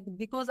this, like,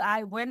 because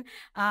when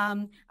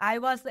I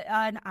was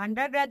an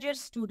undergraduate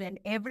student,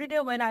 every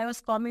day when I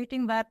was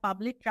commuting via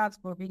public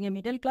transport, being a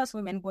middle class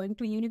woman, going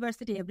to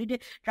university every day,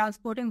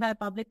 transporting via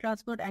public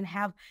transport, and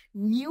have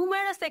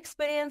numerous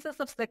experiences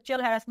of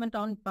sexual harassment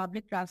on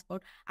public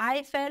transport,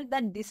 I felt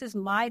that this is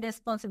my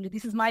responsibility.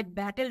 This is my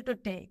battle to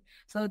take.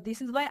 So this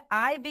is why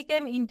I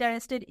became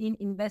interested in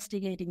investigating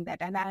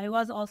that. And I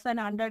was also an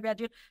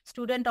undergraduate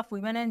student of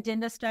women and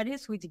gender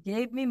studies, which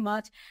gave me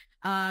much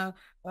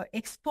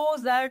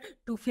exposure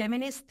to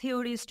feminist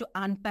theories to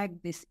unpack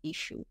this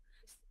issue.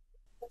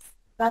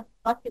 But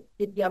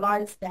it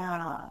realized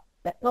the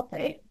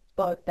topic,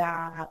 but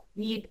the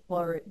need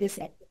for this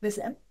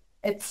activism,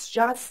 it's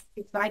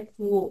like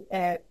to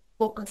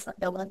focus on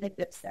the one that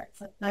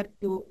themselves, not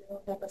to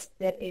focus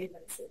their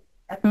agency.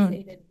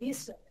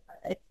 This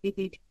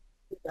activity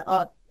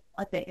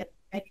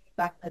any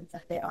backgrounds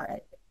that they are.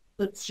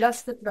 So it's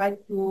just to try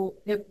to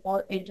give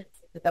more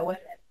agency to the women.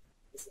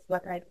 This is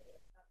what I mean.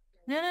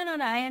 No,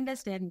 I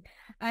understand.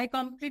 I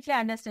completely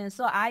understand.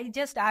 So I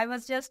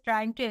was just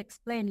trying to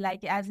explain,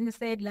 like, as you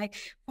said, like,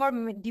 for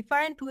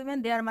different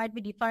women, there might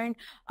be different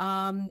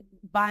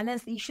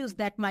violence issues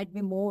that might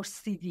be more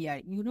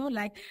severe,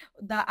 like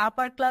the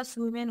upper class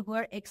women who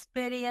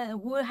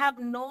have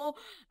no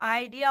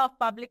idea of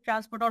public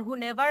transport, or who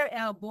never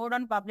board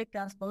on public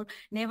transport,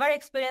 never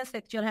experienced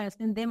sexual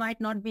harassment, they might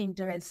not be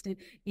interested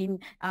in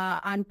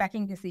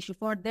unpacking this issue.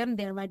 For them,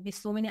 there might be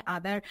so many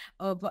other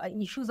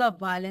issues of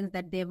violence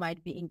that they might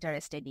be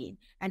interested in.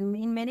 And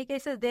in many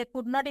cases, they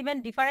could not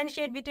even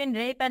differentiate between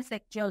rape and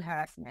sexual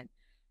harassment.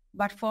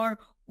 But for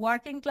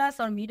working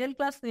class or middle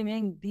class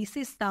women, this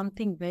is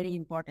something very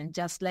important,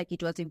 just like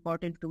it was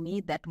important to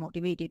me, that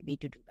motivated me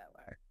to do the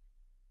work.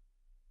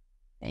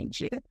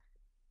 Thank you.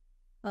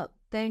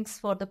 Thanks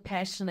for the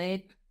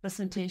passionate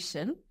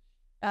presentation.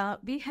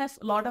 We have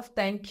a lot of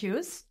thank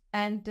yous,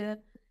 and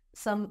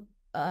some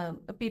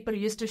people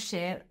used to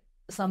share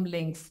some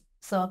links.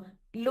 So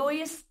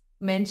Lois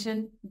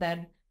mentioned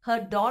that her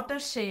daughter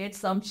shared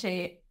some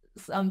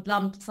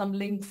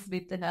links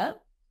with her,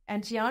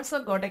 and she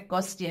also got a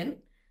question: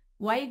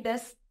 why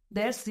does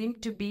there seem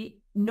to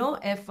be no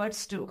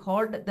efforts to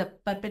hold the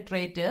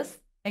perpetrators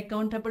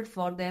accountable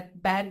for their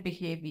bad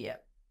behavior.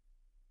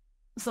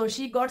 So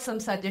she got some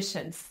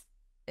suggestions,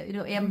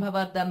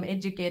 empower them,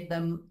 educate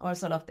them, all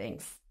sort of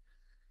things.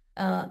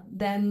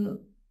 Then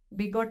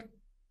we got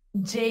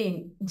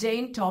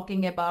Jane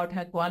talking about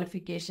her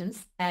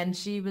qualifications, and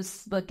she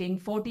was working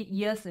 40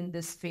 years in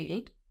this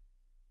field.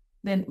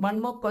 Then one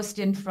more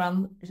question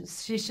from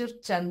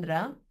Shishir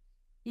Chandra.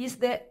 Is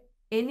there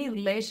any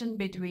relation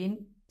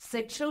between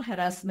sexual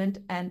harassment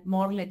and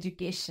moral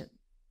education?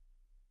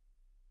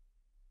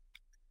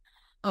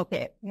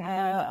 Okay.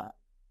 So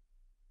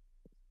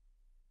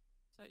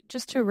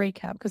just to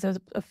recap, because there's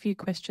a few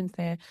questions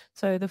there.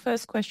 So the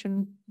first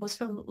question was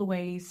from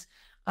Louise,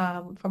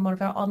 from one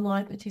of our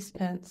online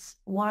participants.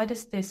 Why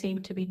does there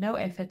seem to be no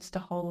efforts to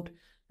hold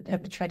the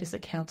perpetrators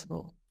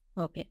accountable?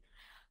 Okay.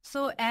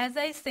 So as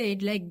I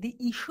said, like the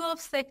issue of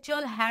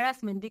sexual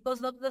harassment,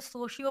 because of the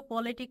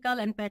socio-political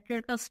and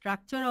patriarchal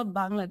structure of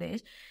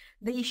Bangladesh,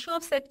 the issue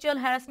of sexual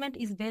harassment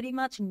is very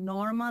much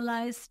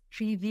normalized,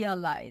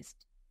 trivialized,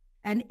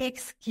 and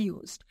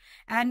excused,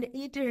 and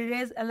it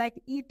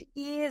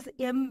is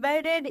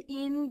embedded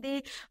in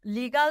the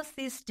legal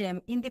system,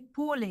 in the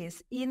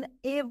police, in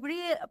every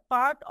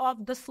part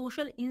of the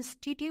social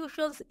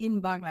institutions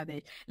in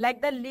Bangladesh.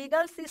 Like the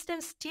legal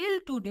system still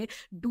today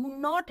do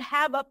not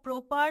have a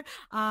proper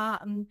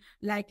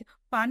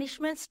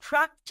punishment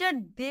structure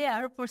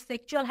there for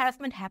sexual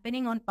harassment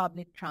happening on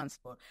public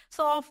transport.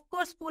 So of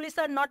course police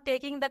are not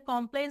taking the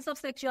complaints of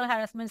sexual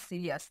harassment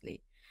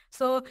seriously.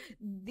 So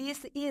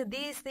this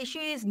issue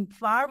is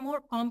far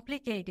more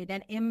complicated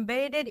and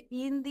embedded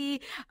in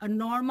the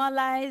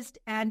normalized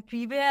and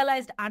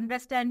trivialized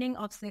understanding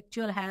of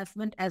sexual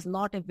harassment as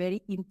not a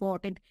very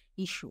important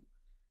issue.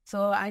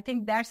 So I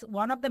think that's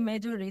one of the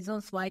major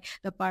reasons why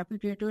the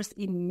perpetrators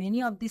in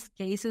many of these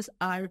cases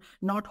are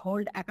not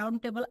held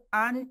accountable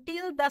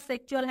until the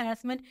sexual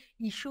harassment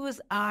issues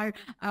are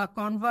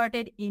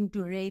converted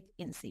into rape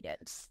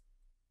incidents.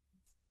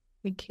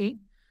 Thank you.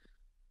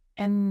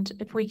 And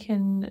if we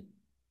can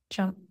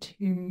jump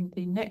to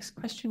the next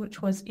question,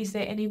 which was, is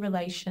there any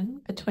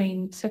relation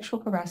between sexual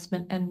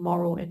harassment and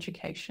moral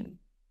education?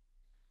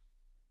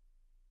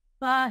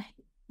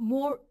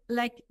 More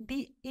like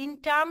in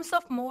terms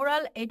of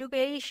moral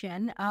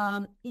education,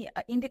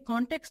 in the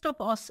context of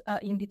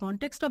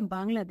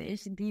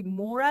Bangladesh, the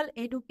moral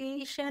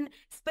education,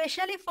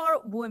 especially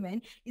for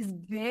women, is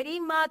very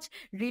much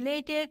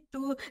related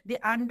to the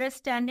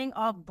understanding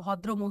of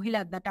Bhadra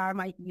Mohila, the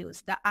term I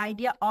use, the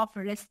idea of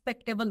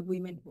respectable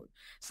womanhood.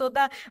 So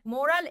the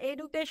moral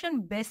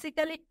education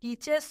basically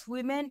teaches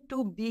women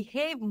to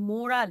behave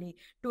morally,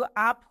 to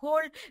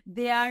uphold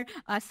their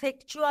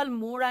sexual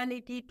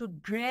morality, to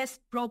dress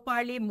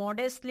properly,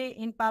 modestly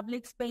in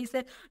public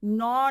spaces,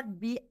 not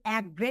be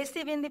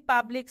aggressive in the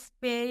public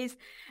space,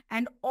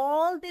 and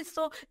all this.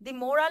 So the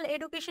moral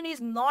education is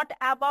not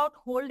about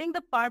holding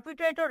the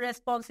perpetrator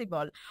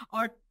responsible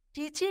or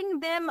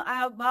teaching them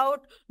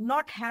about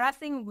not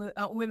harassing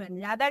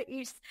women. Rather,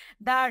 it's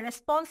the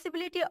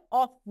responsibility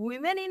of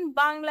women in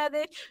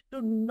Bangladesh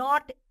to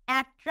not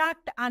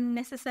attract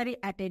unnecessary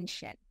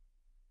attention.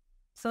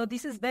 So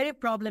this is very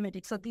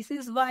problematic. So this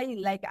is why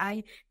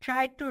I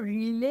try to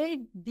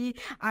relate the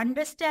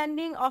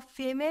understanding of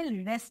female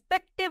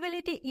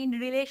respectability in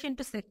relation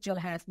to sexual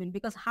harassment,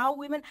 because how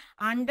women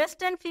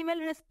understand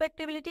female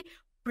respectability,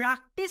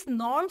 practice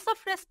norms of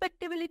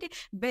respectability,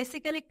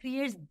 basically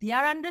creates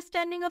their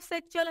understanding of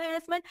sexual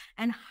harassment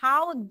and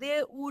how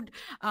they would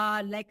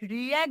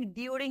react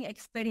during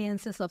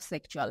experiences of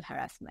sexual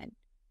harassment.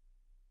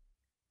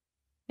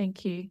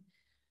 Thank you.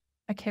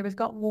 Okay, we've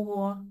got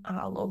more,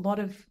 a lot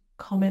of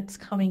comments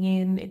coming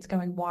in. It's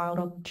going wild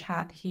on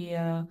chat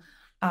here.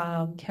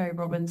 Kerry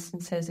Robinson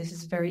says this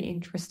is very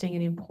interesting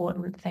and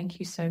important.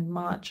 Thank you so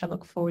much. I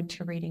look forward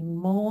to reading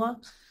more.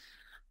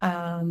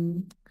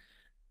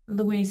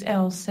 Louise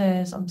L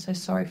says, I'm so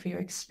sorry for your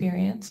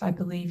experience. I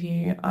believe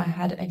you. I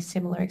had a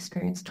similar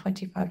experience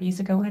 25 years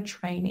ago on a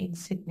train in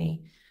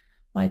Sydney.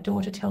 My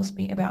daughter tells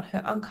me about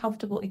her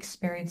uncomfortable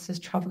experiences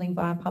travelling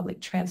via public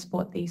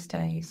transport these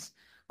days.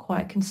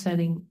 Quite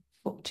concerning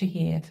to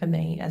hear for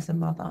me as a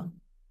mother.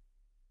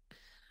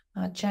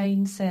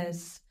 Jane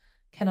says,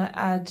 can I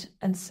add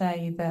and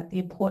say that the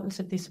importance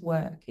of this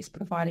work is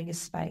providing a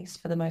space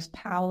for the most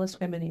powerless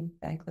women in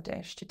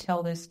Bangladesh to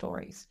tell their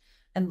stories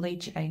and lead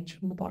change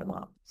from the bottom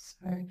up.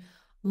 So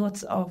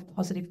lots of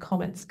positive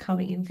comments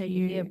coming in for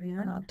you,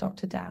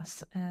 Dr.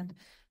 Das. And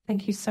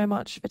thank you so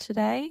much for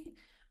today.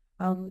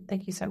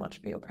 Thank you so much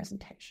for your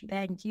presentation.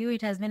 Thank you.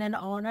 It has been an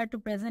honor to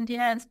present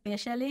here, and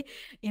especially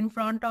in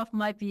front of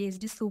my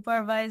PhD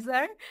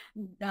supervisor,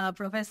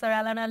 Professor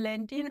Alana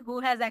Lentin, who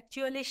has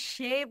actually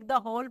shaped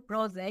the whole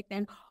project.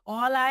 And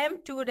all I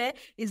am today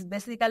is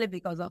basically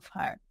because of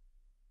her.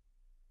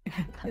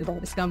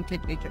 That is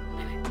completely true.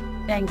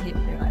 Thank you,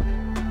 everyone.